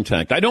on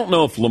contact. I don't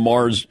know if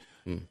Lamar's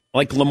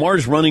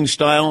running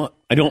style,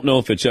 I don't know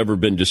if it's ever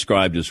been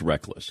described as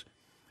reckless.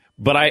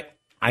 But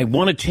I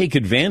want to take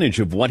advantage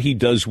of what he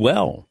does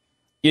well.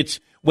 It's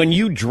when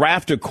you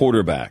draft a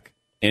quarterback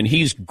and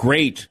he's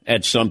great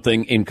at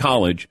something in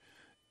college,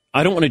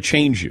 I don't want to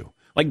change you.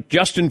 Like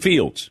Justin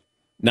Fields.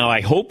 Now,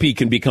 I hope he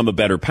can become a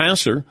better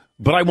passer,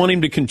 but I want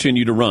him to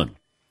continue to run.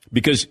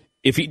 Because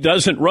if he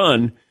doesn't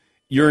run,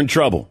 you're in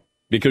trouble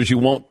because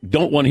you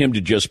don't want him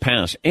to just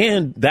pass.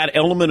 And that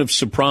element of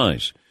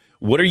surprise.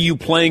 What are you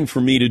playing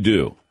for me to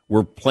do?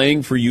 We're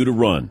playing for you to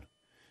run.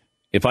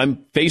 If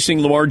I'm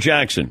facing Lamar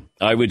Jackson,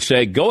 I would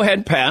say, go ahead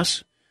and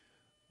pass.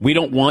 We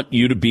don't want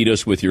you to beat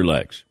us with your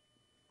legs.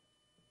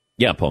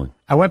 Yeah, Pauline.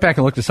 I went back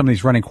and looked at some of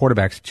these running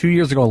quarterbacks. 2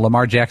 years ago,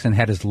 Lamar Jackson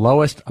had his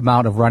lowest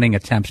amount of running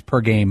attempts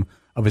per game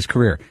of his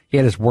career. He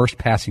had his worst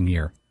passing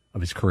year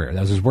of his career.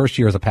 That was his worst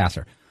year as a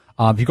passer.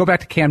 If you go back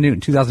to Cam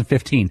Newton,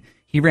 2015,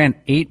 he ran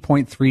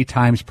 8.3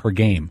 times per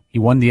game. He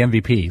won the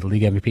MVP, the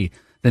league MVP.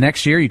 The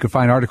next year, you could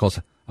find articles,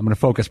 I'm going to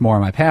focus more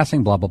on my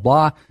passing, blah, blah,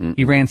 blah.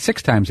 He ran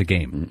 6 times a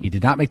game. He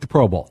did not make the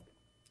Pro Bowl.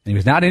 And he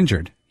was not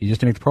injured. He just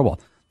didn't make the Pro Bowl.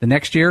 The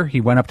next year,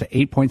 he went up to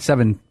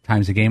 8.7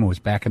 times a game and was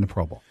back in the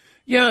Pro Bowl.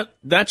 Yeah,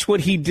 that's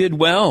what he did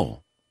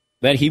well.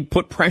 That he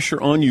put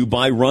pressure on you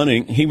by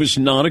running. He was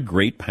not a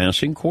great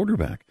passing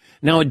quarterback.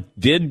 Now, it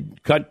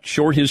did cut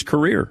short his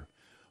career.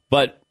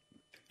 But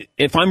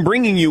if I'm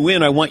bringing you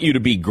in, I want you to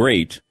be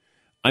great.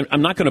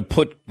 I'm not going to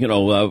put,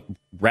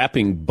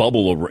 wrapping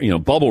bubble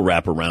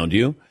wrap around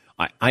you.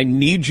 I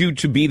need you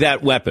to be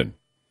that weapon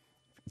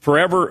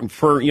forever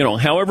for,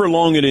 however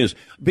long it is.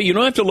 But you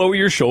don't have to lower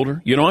your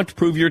shoulder. You don't have to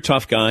prove you're a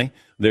tough guy.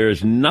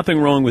 There's nothing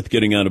wrong with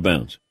getting out of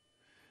bounds.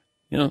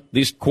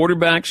 These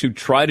quarterbacks who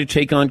try to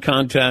take on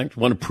contact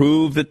want to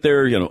prove that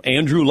they're,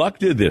 Andrew Luck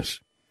did this.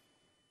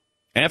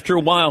 After a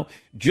while,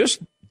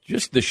 just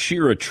the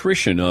sheer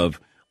attrition of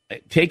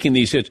taking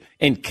these hits.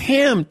 And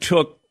Cam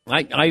took,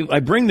 I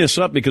bring this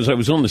up because I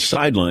was on the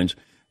sidelines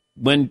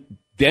when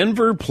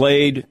Denver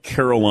played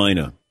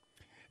Carolina.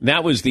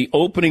 That was the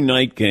opening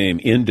night game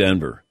in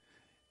Denver.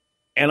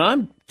 And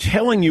I'm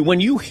telling you,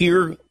 when you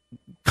hear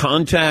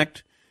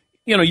contact,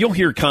 you'll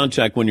hear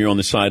contact when you're on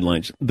the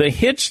sidelines. The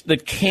hits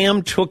that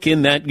Cam took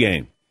in that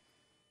game,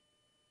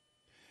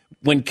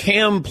 when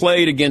Cam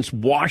played against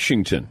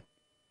Washington,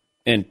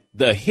 and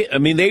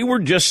they were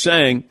just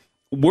saying,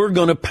 we're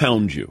going to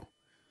pound you.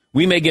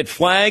 We may get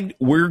flagged.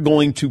 We're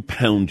going to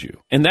pound you.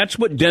 And that's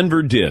what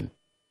Denver did.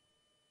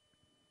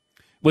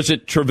 Was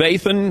it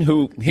Trevathan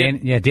who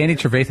hit? Danny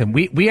Trevathan.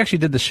 We actually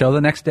did the show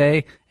the next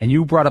day, and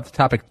you brought up the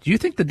topic. Do you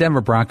think the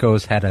Denver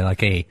Broncos had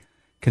a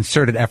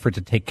concerted effort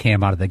to take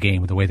Cam out of the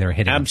game with the way they were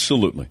hitting him?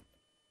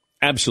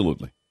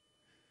 Absolutely.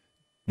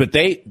 But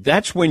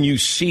that's when you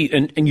see,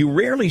 and you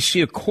rarely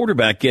see a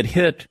quarterback get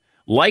hit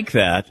like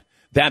that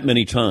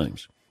many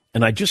times.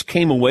 And I just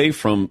came away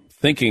from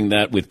thinking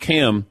that with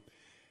Cam,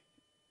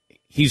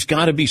 he's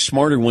got to be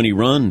smarter when he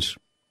runs.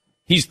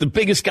 He's the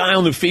biggest guy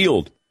on the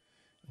field.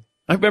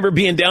 I remember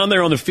being down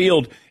there on the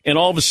field, and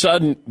all of a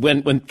sudden,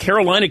 when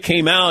Carolina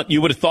came out,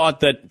 you would have thought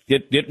that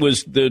it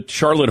was the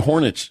Charlotte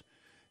Hornets.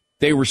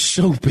 They were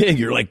so big,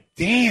 you're like,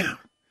 damn.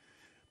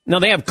 Now,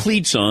 they have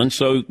cleats on,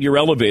 so you're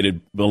elevated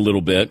a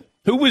little bit.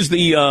 Who was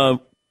they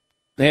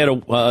had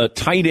a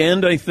tight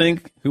end, I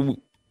think.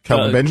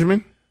 Kelvin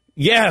Benjamin?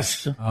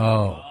 Yes.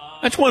 Oh.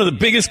 That's one of the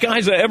biggest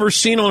guys I ever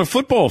seen on a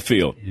football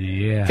field.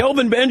 Yeah.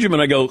 Kelvin Benjamin,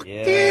 I go,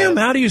 damn,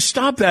 how do you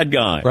stop that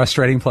guy?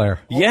 Frustrating player.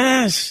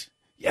 Yes.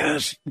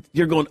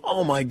 You're going,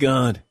 oh, my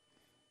God.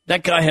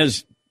 That guy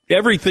has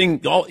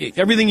everything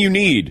you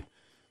need,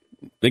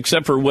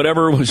 except for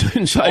whatever was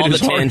inside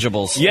his heart. All the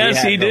tangibles.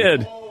 Yes, he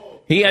did.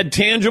 He had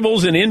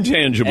tangibles and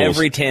intangibles.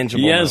 Every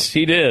tangible. Yes,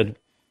 he did.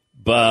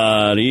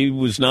 But he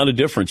was not a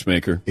difference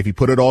maker. If you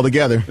put it all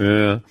together.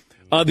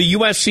 Yeah. The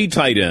USC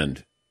tight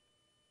end.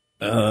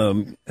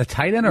 A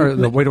tight end or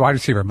the wide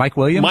receiver? Mike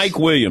Williams? Mike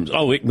Williams.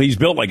 Oh, he's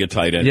built like a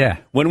tight end. Yeah.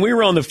 When we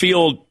were on the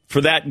field for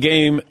that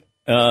game,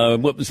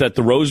 what was that,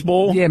 the Rose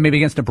Bowl? Yeah, maybe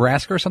against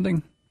Nebraska or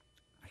something.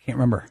 I can't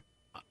remember.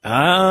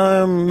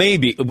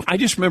 Maybe. I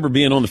just remember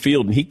being on the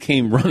field, and he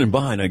came running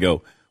by, and I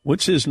go,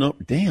 what's his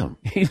number? Damn,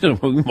 he's a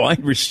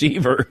wide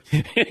receiver.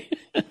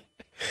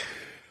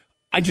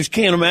 I just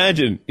can't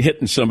imagine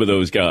hitting some of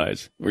those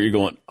guys where you're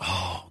going,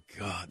 oh,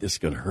 God, this is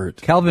going to hurt.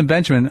 Kelvin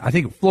Benjamin, I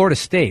think Florida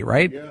State,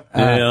 right?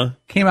 Yeah.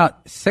 Came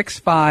out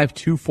 6'5",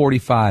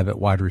 245 at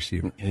wide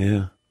receiver.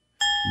 Yeah.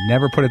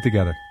 Never put it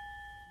together.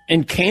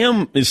 And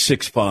Cam is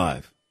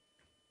 6'5".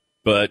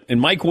 And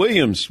Mike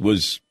Williams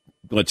was,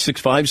 6'5",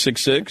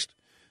 6'6"?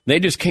 They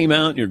just came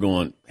out, and you're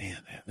going, man,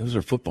 those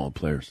are football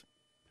players.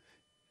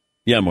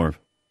 Yeah, Marv.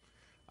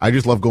 I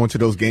just love going to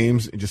those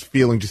games and just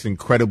feeling just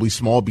incredibly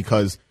small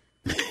because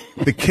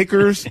the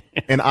kickers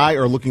and I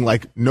are looking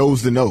like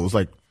nose to nose.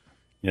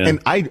 And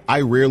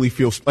I rarely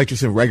feel like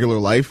just in regular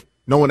life.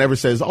 No one ever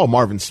says, oh,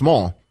 Marvin's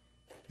small.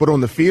 But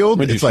on the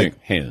field, it's like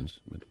hands.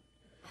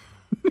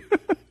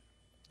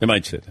 They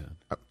might say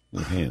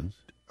that. Hands.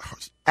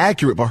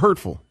 Accurate, but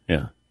hurtful.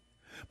 Yeah.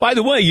 By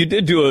the way, you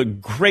did do a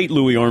great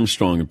Louis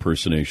Armstrong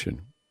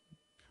impersonation.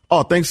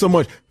 Oh, thanks so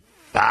much.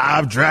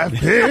 5 draft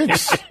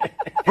picks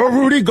for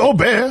Rudy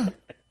Gobert.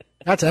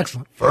 That's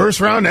excellent. First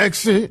round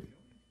exit.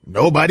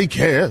 Nobody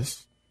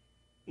cares.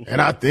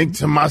 And I think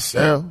to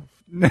myself,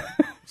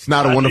 It's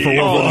not a wonderful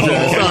world for the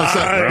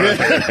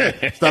Jazz.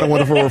 It's not a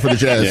wonderful world for the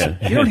Jazz.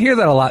 Yeah. You don't hear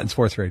that a lot in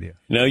sports radio.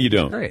 No, you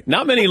don't. Great.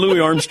 Not many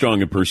Louis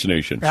Armstrong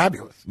impersonations.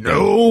 Fabulous.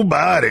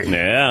 Nobody.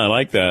 Yeah, I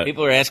like that.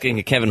 People are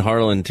asking Kevin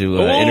Harlan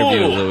to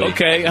interview Louis.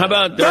 Okay, how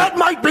about That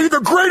might be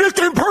the greatest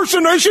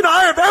impersonation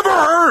I have ever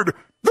heard.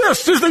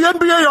 This is the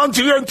NBA on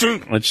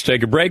TNT. Let's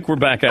take a break. We're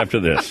back after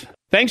this.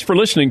 Thanks for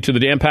listening to the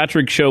Dan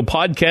Patrick Show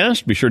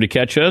podcast. Be sure to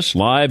catch us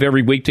live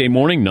every weekday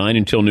morning, 9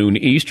 until noon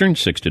Eastern,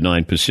 6 to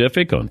 9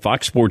 Pacific on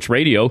Fox Sports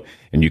Radio.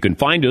 And you can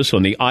find us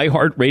on the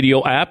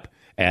iHeartRadio app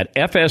at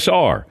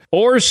FSR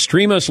or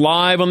stream us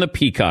live on the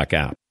Peacock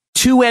app.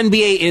 2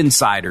 NBA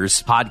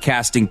insiders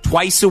podcasting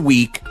twice a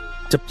week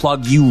to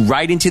plug you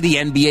right into the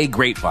NBA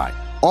grapevine.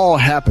 All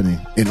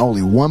happening in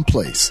only one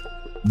place.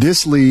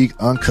 This League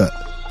Uncut,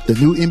 the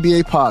new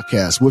NBA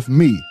podcast with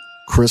me,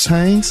 Chris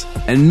Haynes,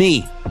 and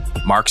me,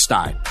 Mark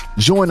Stein.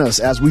 Join us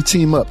as we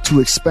team up to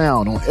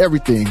expound on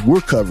everything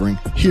we're covering,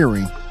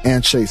 hearing,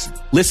 and chasing.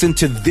 Listen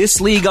to This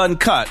League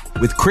Uncut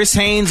with Chris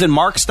Haynes and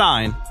Mark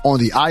Stein on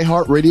the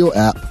iHeartRadio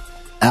app,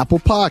 Apple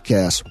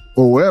Podcasts,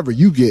 or wherever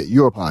you get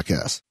your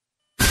podcasts.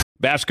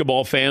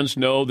 Basketball fans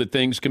know that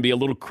things can be a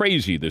little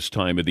crazy this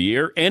time of the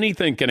year.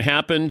 Anything can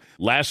happen.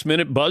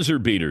 Last-minute buzzer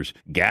beaters,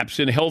 gaps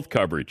in health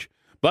coverage.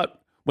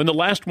 But when the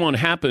last one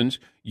happens,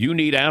 you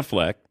need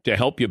Aflac to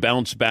help you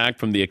bounce back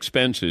from the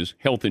expenses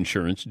health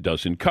insurance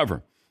doesn't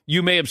cover.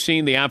 You may have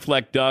seen the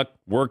Aflac Duck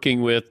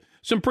working with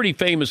some pretty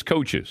famous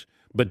coaches,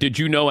 but did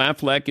you know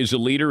Aflac is a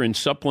leader in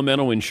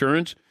supplemental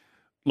insurance?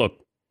 Look,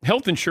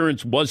 health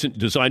insurance wasn't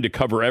designed to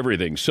cover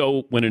everything,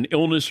 so when an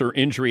illness or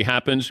injury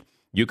happens,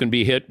 you can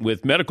be hit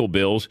with medical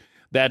bills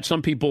that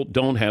some people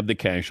don't have the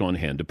cash on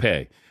hand to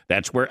pay.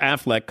 That's where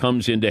Aflac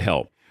comes in to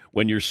help.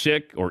 When you're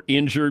sick or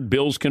injured,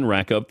 bills can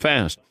rack up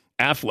fast.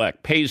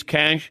 Aflac pays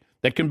cash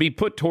that can be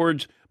put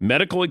towards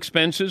medical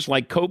expenses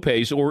like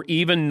copays or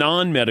even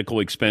non-medical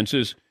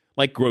expenses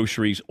like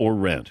groceries or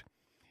rent.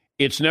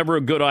 It's never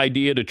a good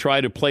idea to try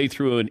to play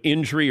through an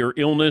injury or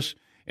illness,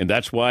 and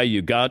that's why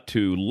you got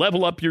to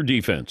level up your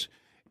defense.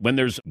 When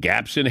there's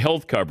gaps in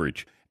health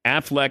coverage,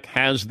 Aflac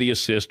has the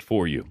assist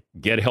for you.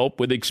 Get help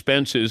with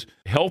expenses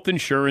health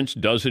insurance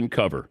doesn't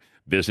cover.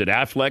 Visit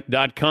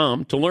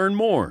Aflac.com to learn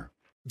more.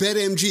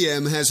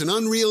 BetMGM has an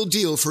unreal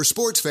deal for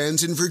sports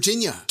fans in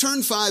Virginia.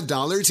 Turn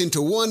 $5 into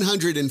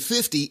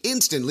 $150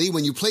 instantly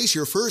when you place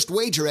your first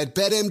wager at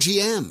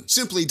BetMGM.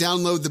 Simply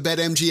download the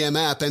BetMGM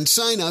app and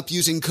sign up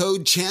using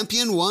code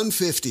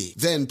CHAMPION150.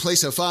 Then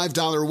place a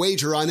 $5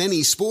 wager on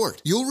any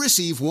sport. You'll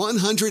receive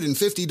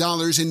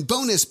 $150 in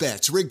bonus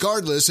bets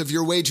regardless of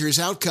your wager's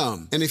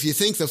outcome. And if you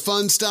think the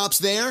fun stops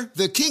there,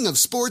 the King of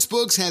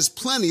Sportsbooks has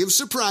plenty of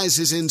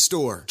surprises in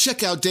store.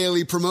 Check out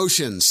daily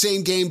promotions,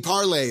 same-game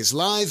parlays,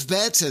 live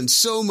bets, and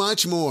so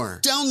much more.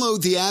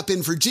 Download the app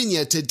in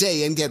Virginia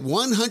today and get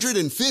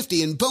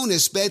 $150 in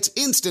bonus bets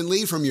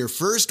instantly from your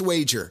first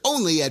wager.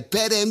 Only at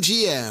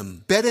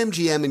BetMGM.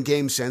 BetMGM and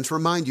GameSense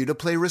remind you to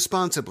play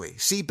responsibly.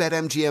 See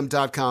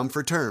BetMGM.com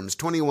for terms.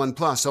 21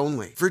 plus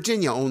only.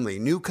 Virginia only.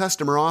 New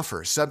customer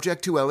offer.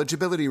 Subject to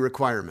eligibility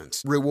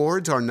requirements.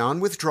 Rewards are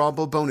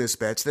non-withdrawable bonus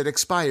bets that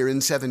expire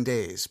in 7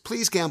 days.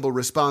 Please gamble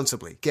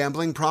responsibly.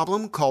 Gambling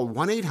problem? Call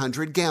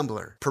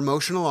 1-800-GAMBLER.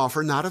 Promotional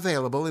offer not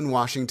available in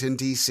Washington,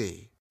 D.C.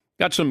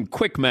 Got some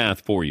quick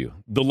math for you.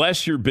 The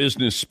less your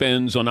business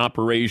spends on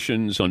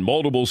operations, on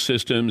multiple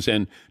systems,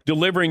 and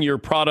delivering your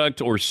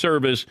product or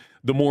service,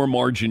 the more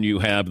margin you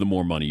have, the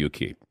more money you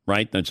keep,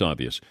 right? That's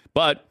obvious.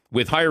 But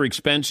with higher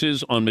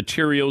expenses on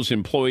materials,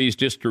 employees,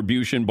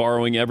 distribution,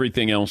 borrowing,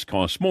 everything else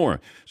costs more.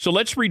 So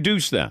let's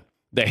reduce that.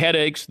 The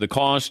headaches, the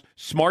cost,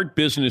 smart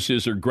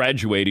businesses are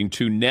graduating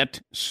to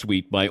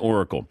NetSuite by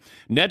Oracle.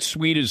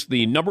 NetSuite is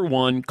the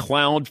 #1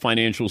 cloud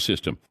financial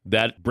system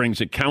that brings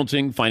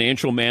accounting,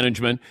 financial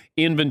management,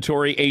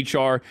 inventory,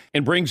 HR,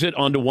 and brings it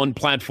onto one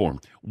platform.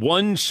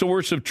 One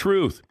source of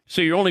truth.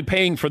 So you're only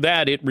paying for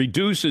that. It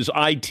reduces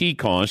IT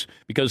costs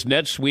because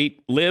NetSuite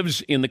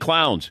lives in the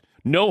clouds.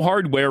 No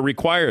hardware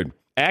required.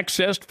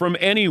 Accessed from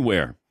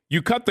anywhere.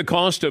 You cut the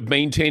cost of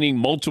maintaining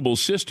multiple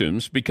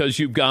systems because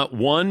you've got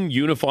one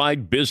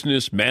unified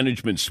business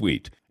management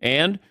suite.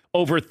 And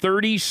over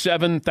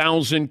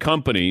 37,000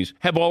 companies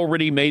have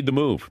already made the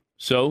move.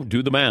 So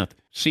do the math.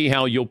 See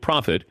how you'll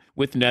profit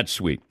with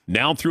NetSuite.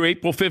 Now through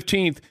April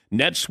 15th,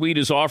 NetSuite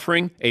is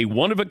offering a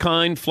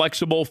one-of-a-kind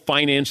flexible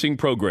financing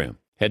program.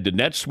 Head to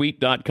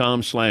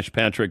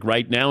netsuite.com/Patrick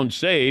right now and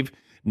save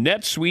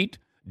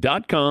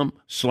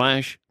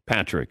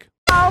netsuite.com/Patrick.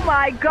 Oh,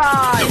 my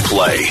God. The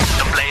play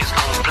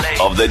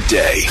of the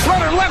day.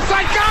 Runner left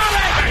side, got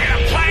it! They're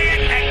going to play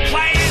it and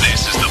play it.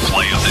 This is the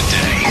play of the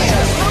day.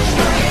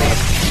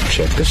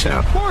 Check this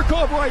out.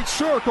 Markov right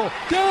circle,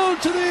 down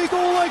to the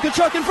goal line,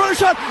 Kachuk in front of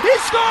shot. He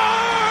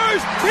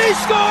scores! He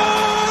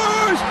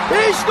scores!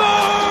 He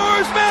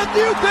scores!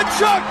 Matthew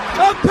Kachuk,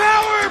 a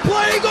power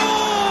play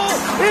goal!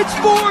 It's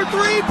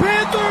 4-3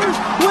 Panthers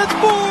with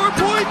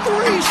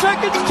 4.3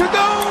 seconds to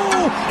go!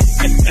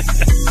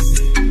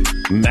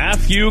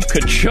 Matthew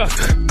Kachuk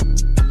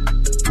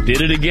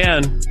did it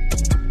again.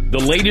 The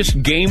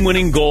latest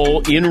game-winning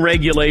goal in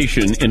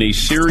regulation in a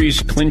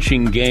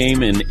series-clinching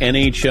game in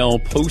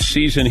NHL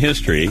postseason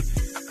history,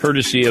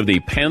 courtesy of the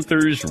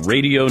Panthers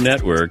Radio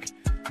Network.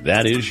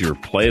 That is your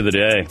play of the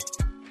day.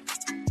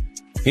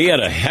 He had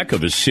a heck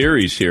of a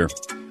series here.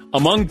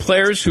 Among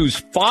players whose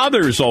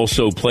fathers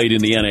also played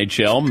in the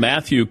NHL,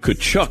 Matthew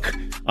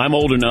Tkachuk. I'm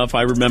old enough,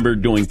 I remember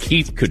doing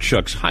Keith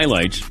Tkachuk's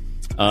highlights.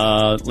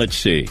 Let's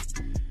see.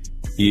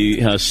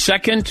 He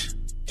second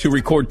to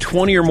record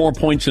 20 or more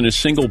points in a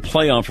single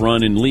playoff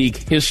run in league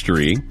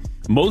history.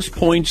 Most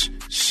points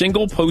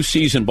single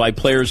postseason by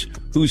players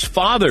whose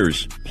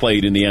fathers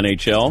played in the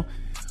NHL.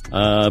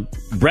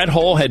 Brett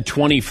Hull had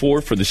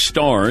 24 for the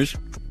Stars.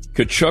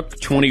 Tkachuk,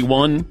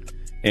 21.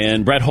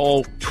 And Brett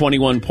Hull,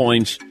 21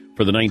 points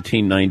for the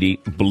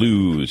 1990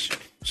 Blues.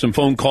 Some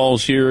phone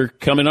calls here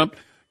coming up.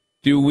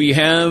 Do we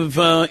have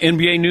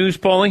NBA news,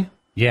 Paulie?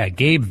 Yeah,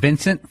 Gabe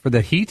Vincent for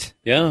the Heat.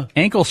 Yeah.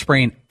 Ankle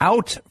sprain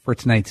out for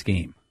tonight's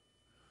game.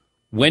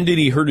 When did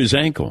he hurt his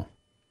ankle?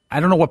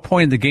 I don't know what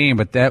point in the game,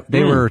 but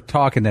they were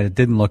talking that it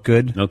didn't look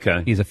good.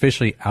 Okay. He's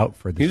officially out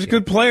for the He's a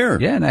good player.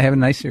 Yeah, and I have a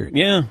nice series.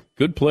 Yeah,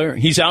 good player.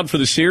 He's out for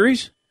the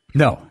series?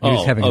 No,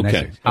 he's having a nice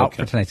series. Out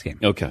for tonight's game.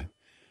 Okay.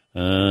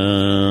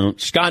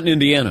 Scott in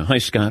Indiana. Hi,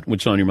 Scott.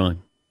 What's on your mind?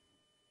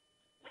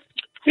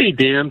 Hey,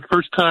 Dan.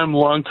 First time,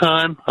 long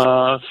time.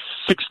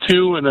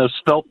 6'2" and a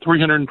svelte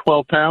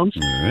 312 pounds.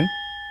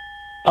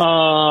 All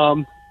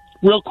right.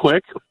 Real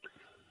quick,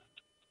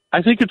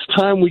 I think it's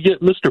time we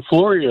get Mr.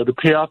 Florio to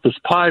pay off his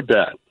pie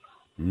bet.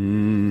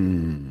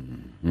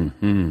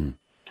 Mm-hmm.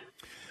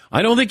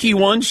 I don't think he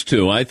wants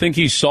to. I think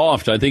he's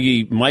soft. I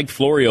think Mike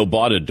Florio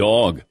bought a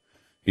dog.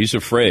 He's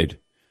afraid.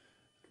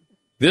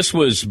 This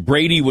was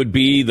Brady would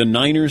be the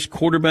Niners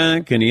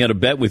quarterback, and he had a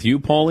bet with you,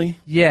 Paulie?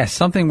 Yeah,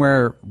 something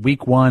where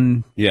week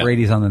one,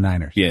 Brady's on the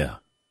Niners. Yeah.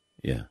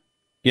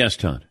 Yes,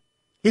 Todd.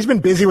 He's been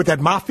busy with that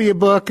Mafia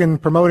book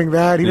and promoting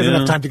that. He doesn't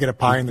have time to get a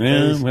pie in the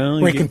face. Well,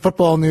 making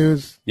football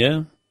news.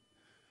 Yeah.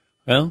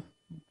 Well,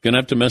 going to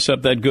have to mess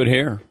up that good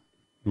hair.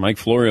 Mike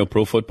Florio,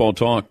 Pro Football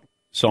Talk,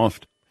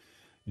 soft.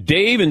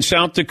 Dave in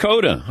South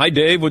Dakota. Hi,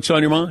 Dave. What's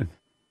on your mind?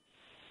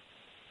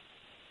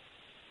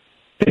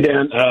 Hey,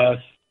 Dan.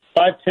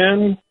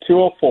 5'10",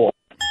 204.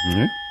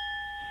 Mm-hmm.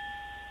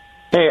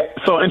 Hey,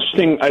 so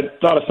interesting. I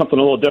thought of something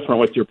a little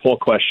different with your poll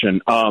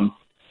question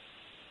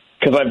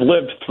because I've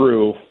lived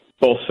through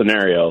both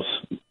scenarios.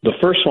 The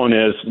first one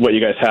is what you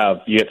guys have,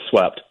 you get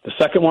swept. The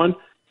second one,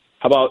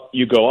 how about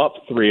you go up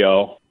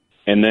 3-0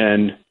 and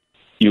then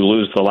you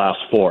lose the last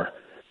four?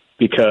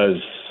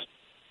 Because,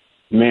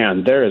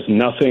 man, there is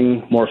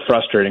nothing more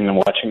frustrating than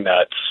watching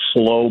that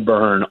slow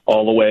burn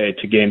all the way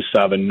to Game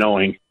 7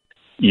 knowing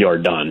you're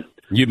done.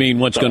 You mean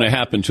what's going to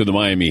happen to the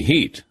Miami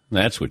Heat?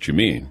 That's what you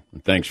mean.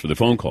 Thanks for the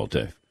phone call,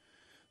 Dave.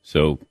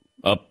 So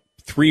up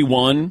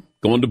 3-1,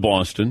 going to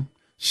Boston.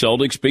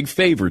 Celtics big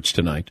favorites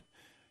tonight.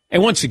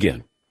 And once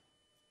again,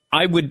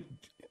 I would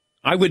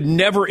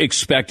never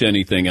expect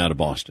anything out of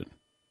Boston.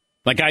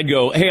 Like I'd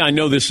go, hey, I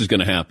know this is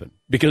going to happen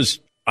because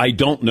I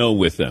don't know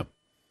with them.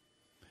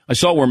 I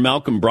saw where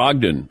Malcolm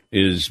Brogdon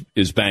is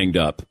banged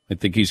up. I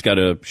think he's got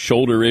a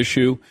shoulder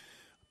issue,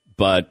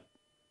 but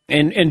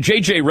and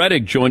J.J.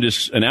 Redick joined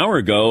us an hour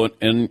ago,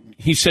 and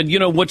he said, you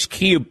know, what's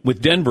key with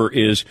Denver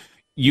is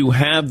you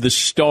have the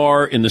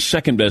star and the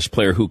second best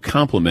player who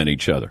complement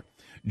each other.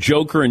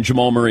 Joker and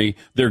Jamal Murray,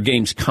 their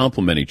games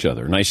complement each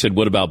other. And I said,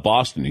 what about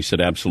Boston? He said,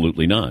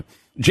 absolutely not.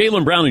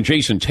 Jaylen Brown and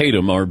Jason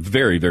Tatum are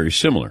very, very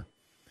similar.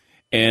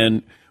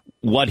 And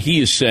what he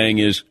is saying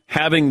is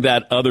having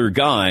that other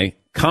guy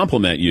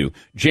complement you.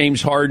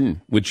 James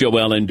Harden with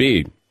Joel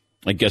Embiid.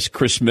 I guess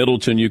Chris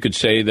Middleton, you could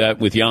say that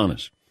with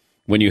Giannis.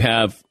 When you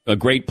have a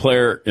great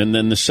player and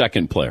then the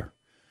second player.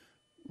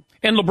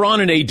 And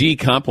LeBron and AD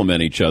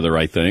complement each other,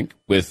 I think,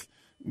 with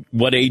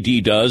what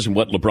AD does and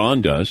what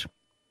LeBron does.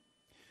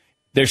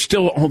 There's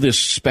still all this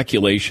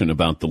speculation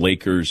about the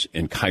Lakers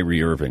and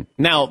Kyrie Irving.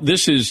 Now,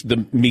 this is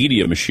the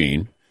media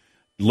machine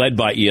led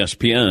by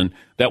ESPN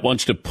that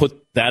wants to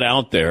put that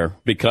out there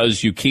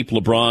because you keep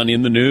LeBron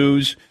in the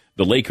news,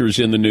 the Lakers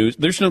in the news.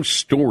 There's no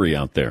story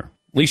out there,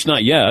 at least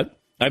not yet.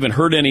 I haven't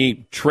heard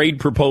any trade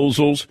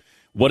proposals,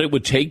 what it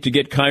would take to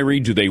get Kyrie.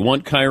 Do they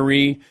want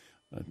Kyrie?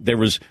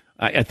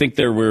 I think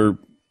there were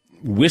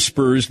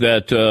whispers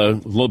that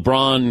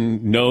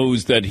LeBron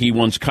knows that he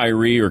wants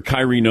Kyrie, or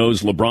Kyrie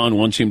knows LeBron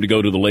wants him to go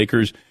to the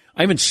Lakers.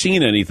 I haven't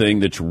seen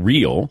anything that's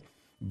real,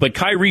 but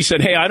Kyrie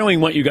said, hey, I don't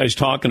even want you guys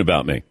talking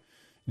about me.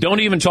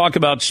 Don't even talk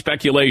about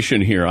speculation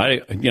here. I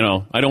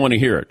don't want to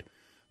hear it.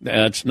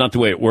 That's not the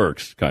way it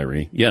works,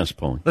 Kyrie. Yes,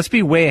 Paul. Let's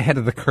be way ahead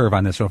of the curve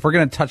on this. So if we're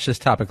going to touch this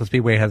topic, let's be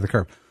way ahead of the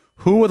curve.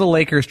 Who will the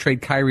Lakers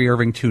trade Kyrie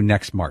Irving to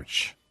next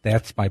March?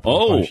 That's my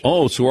point.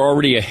 So we're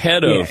already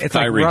ahead of it's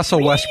Kyrie. Like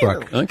Russell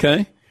Westbrook.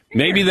 Okay.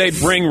 Maybe they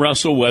bring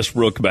Russell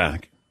Westbrook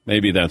back.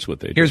 Maybe that's what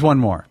they do. Here's one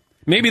more.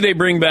 Maybe they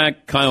bring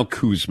back Kyle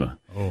Kuzma.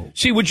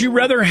 See, would you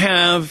rather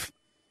have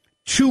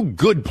two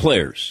good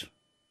players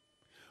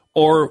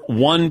or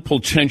one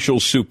potential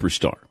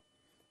superstar?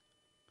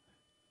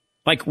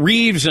 Like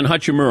Reeves and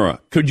Hachimura.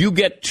 Could you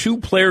get two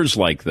players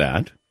like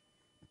that?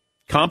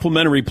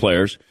 complementary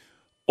players,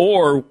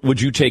 or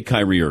would you take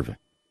Kyrie Irving?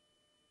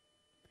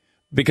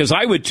 Because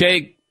I would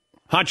take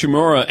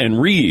Hachimura and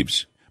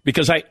Reeves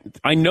because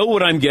I know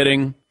what I'm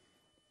getting.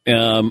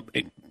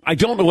 I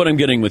don't know what I'm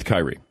getting with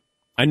Kyrie.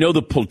 I know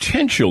the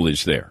potential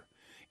is there.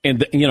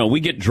 And, we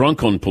get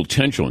drunk on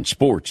potential in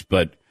sports,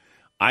 but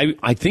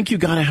I think you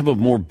got to have a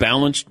more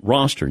balanced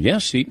roster.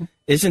 Yes, Seton?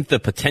 Isn't the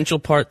potential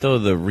part, though,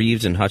 the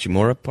Reeves and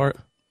Hachimura part?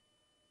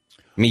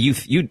 I mean,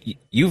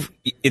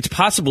 it's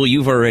possible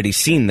you've already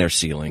seen their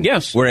ceiling.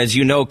 Yes. Whereas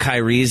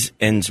Kyrie's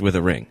ends with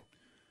a ring.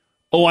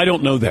 Oh, I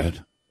don't know that.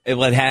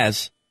 It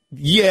has.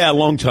 Yeah, a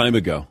long time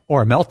ago.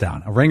 Or a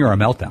meltdown. A ring or a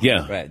meltdown.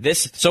 Yeah. Right.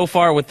 So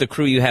far with the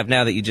crew you have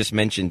now that you just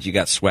mentioned, you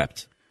got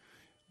swept.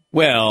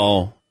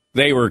 Well,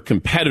 they were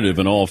competitive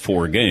in all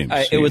 4 games.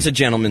 It was a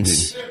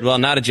gentleman's,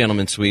 not a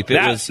gentleman's sweep.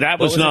 That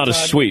was not a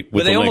sweep.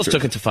 But they almost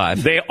Lakers. took it to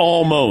 5. They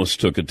almost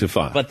took it to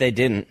 5. But they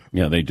didn't.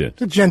 Yeah, they did.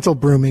 It's a gentle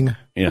brooming.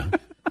 Yeah.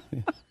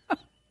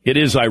 It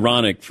is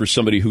ironic for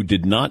somebody who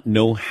did not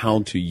know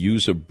how to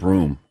use a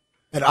broom.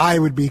 That I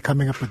would be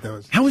coming up with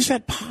those. How is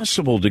that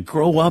possible to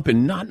grow up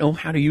and not know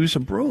how to use a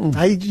broom?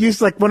 I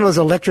used like one of those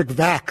electric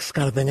vacs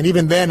kind of thing, and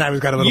even then I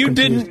got a little confused.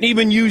 Didn't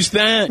even use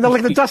that. No,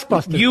 like the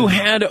dustbuster. You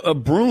had a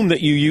broom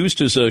that you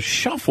used as a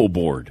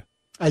shuffleboard.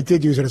 I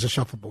did use it as a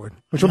shuffleboard,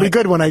 which will be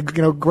good when I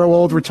grow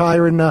old,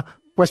 retire in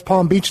West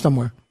Palm Beach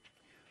somewhere.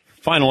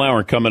 Final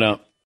hour coming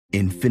up.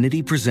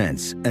 Infiniti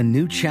presents a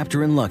new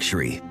chapter in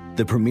luxury.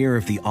 The premiere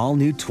of the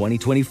all-new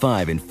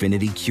 2025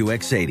 Infiniti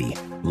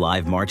QX80,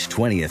 live March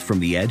 20th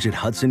from the Edge at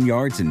Hudson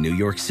Yards in New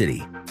York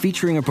City,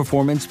 featuring a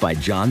performance by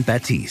John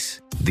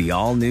Batiste. The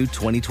all-new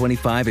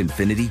 2025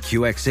 Infiniti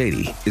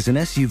QX80 is an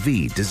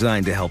SUV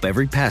designed to help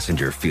every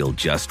passenger feel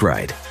just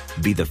right.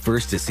 Be the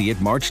first to see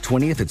it March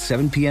 20th at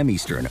 7 p.m.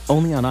 Eastern,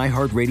 only on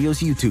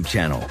iHeartRadio's YouTube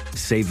channel.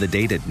 Save the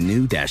date at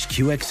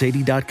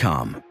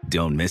new-QX80.com.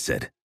 Don't miss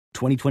it.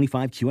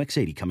 2025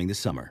 QX80 coming this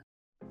summer.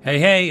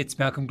 Hey, it's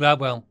Malcolm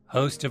Gladwell,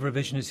 host of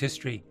Revisionist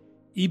History.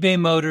 eBay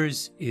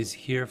Motors is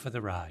here for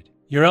the ride.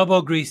 Your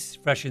elbow grease,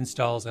 fresh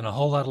installs, and a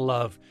whole lot of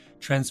love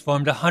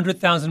transformed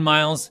 100,000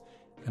 miles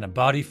and a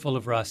body full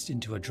of rust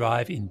into a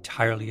drive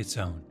entirely its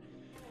own.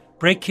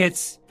 Brake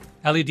kits,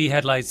 LED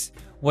headlights,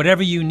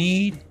 whatever you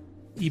need,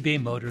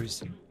 eBay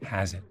Motors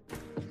has it.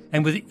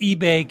 And with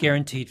eBay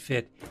Guaranteed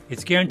Fit,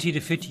 it's guaranteed to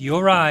fit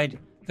your ride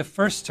the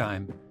first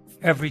time,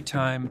 every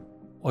time,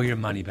 or your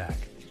money back.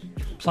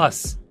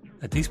 Plus,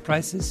 at these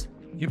prices,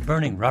 you're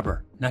burning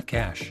rubber, not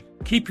cash.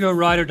 Keep your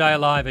ride or die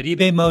alive at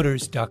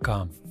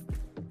ebaymotors.com.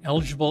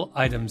 Eligible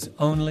items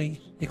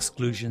only.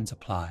 Exclusions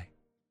apply.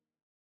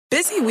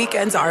 Busy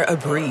weekends are a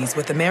breeze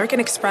with American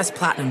Express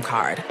Platinum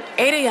Card.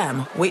 8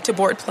 a.m., wait to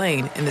board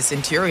plane in the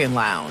Centurion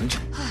Lounge.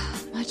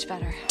 Much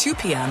better. 2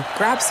 p.m.,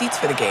 grab seats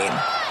for the game.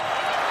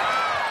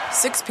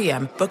 6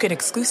 p.m., book an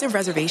exclusive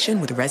reservation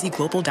with Resi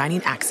Global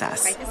Dining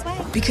Access. Right this way.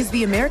 Because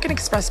the American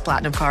Express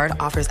Platinum Card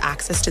offers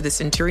access to the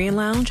Centurion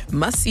Lounge,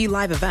 must-see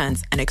live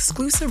events, and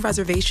exclusive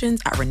reservations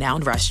at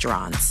renowned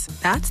restaurants.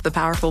 That's the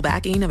powerful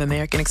backing of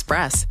American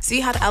Express. See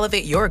how to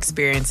elevate your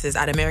experiences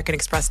at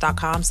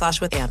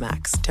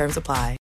americanexpress.com/withAmex. Terms apply.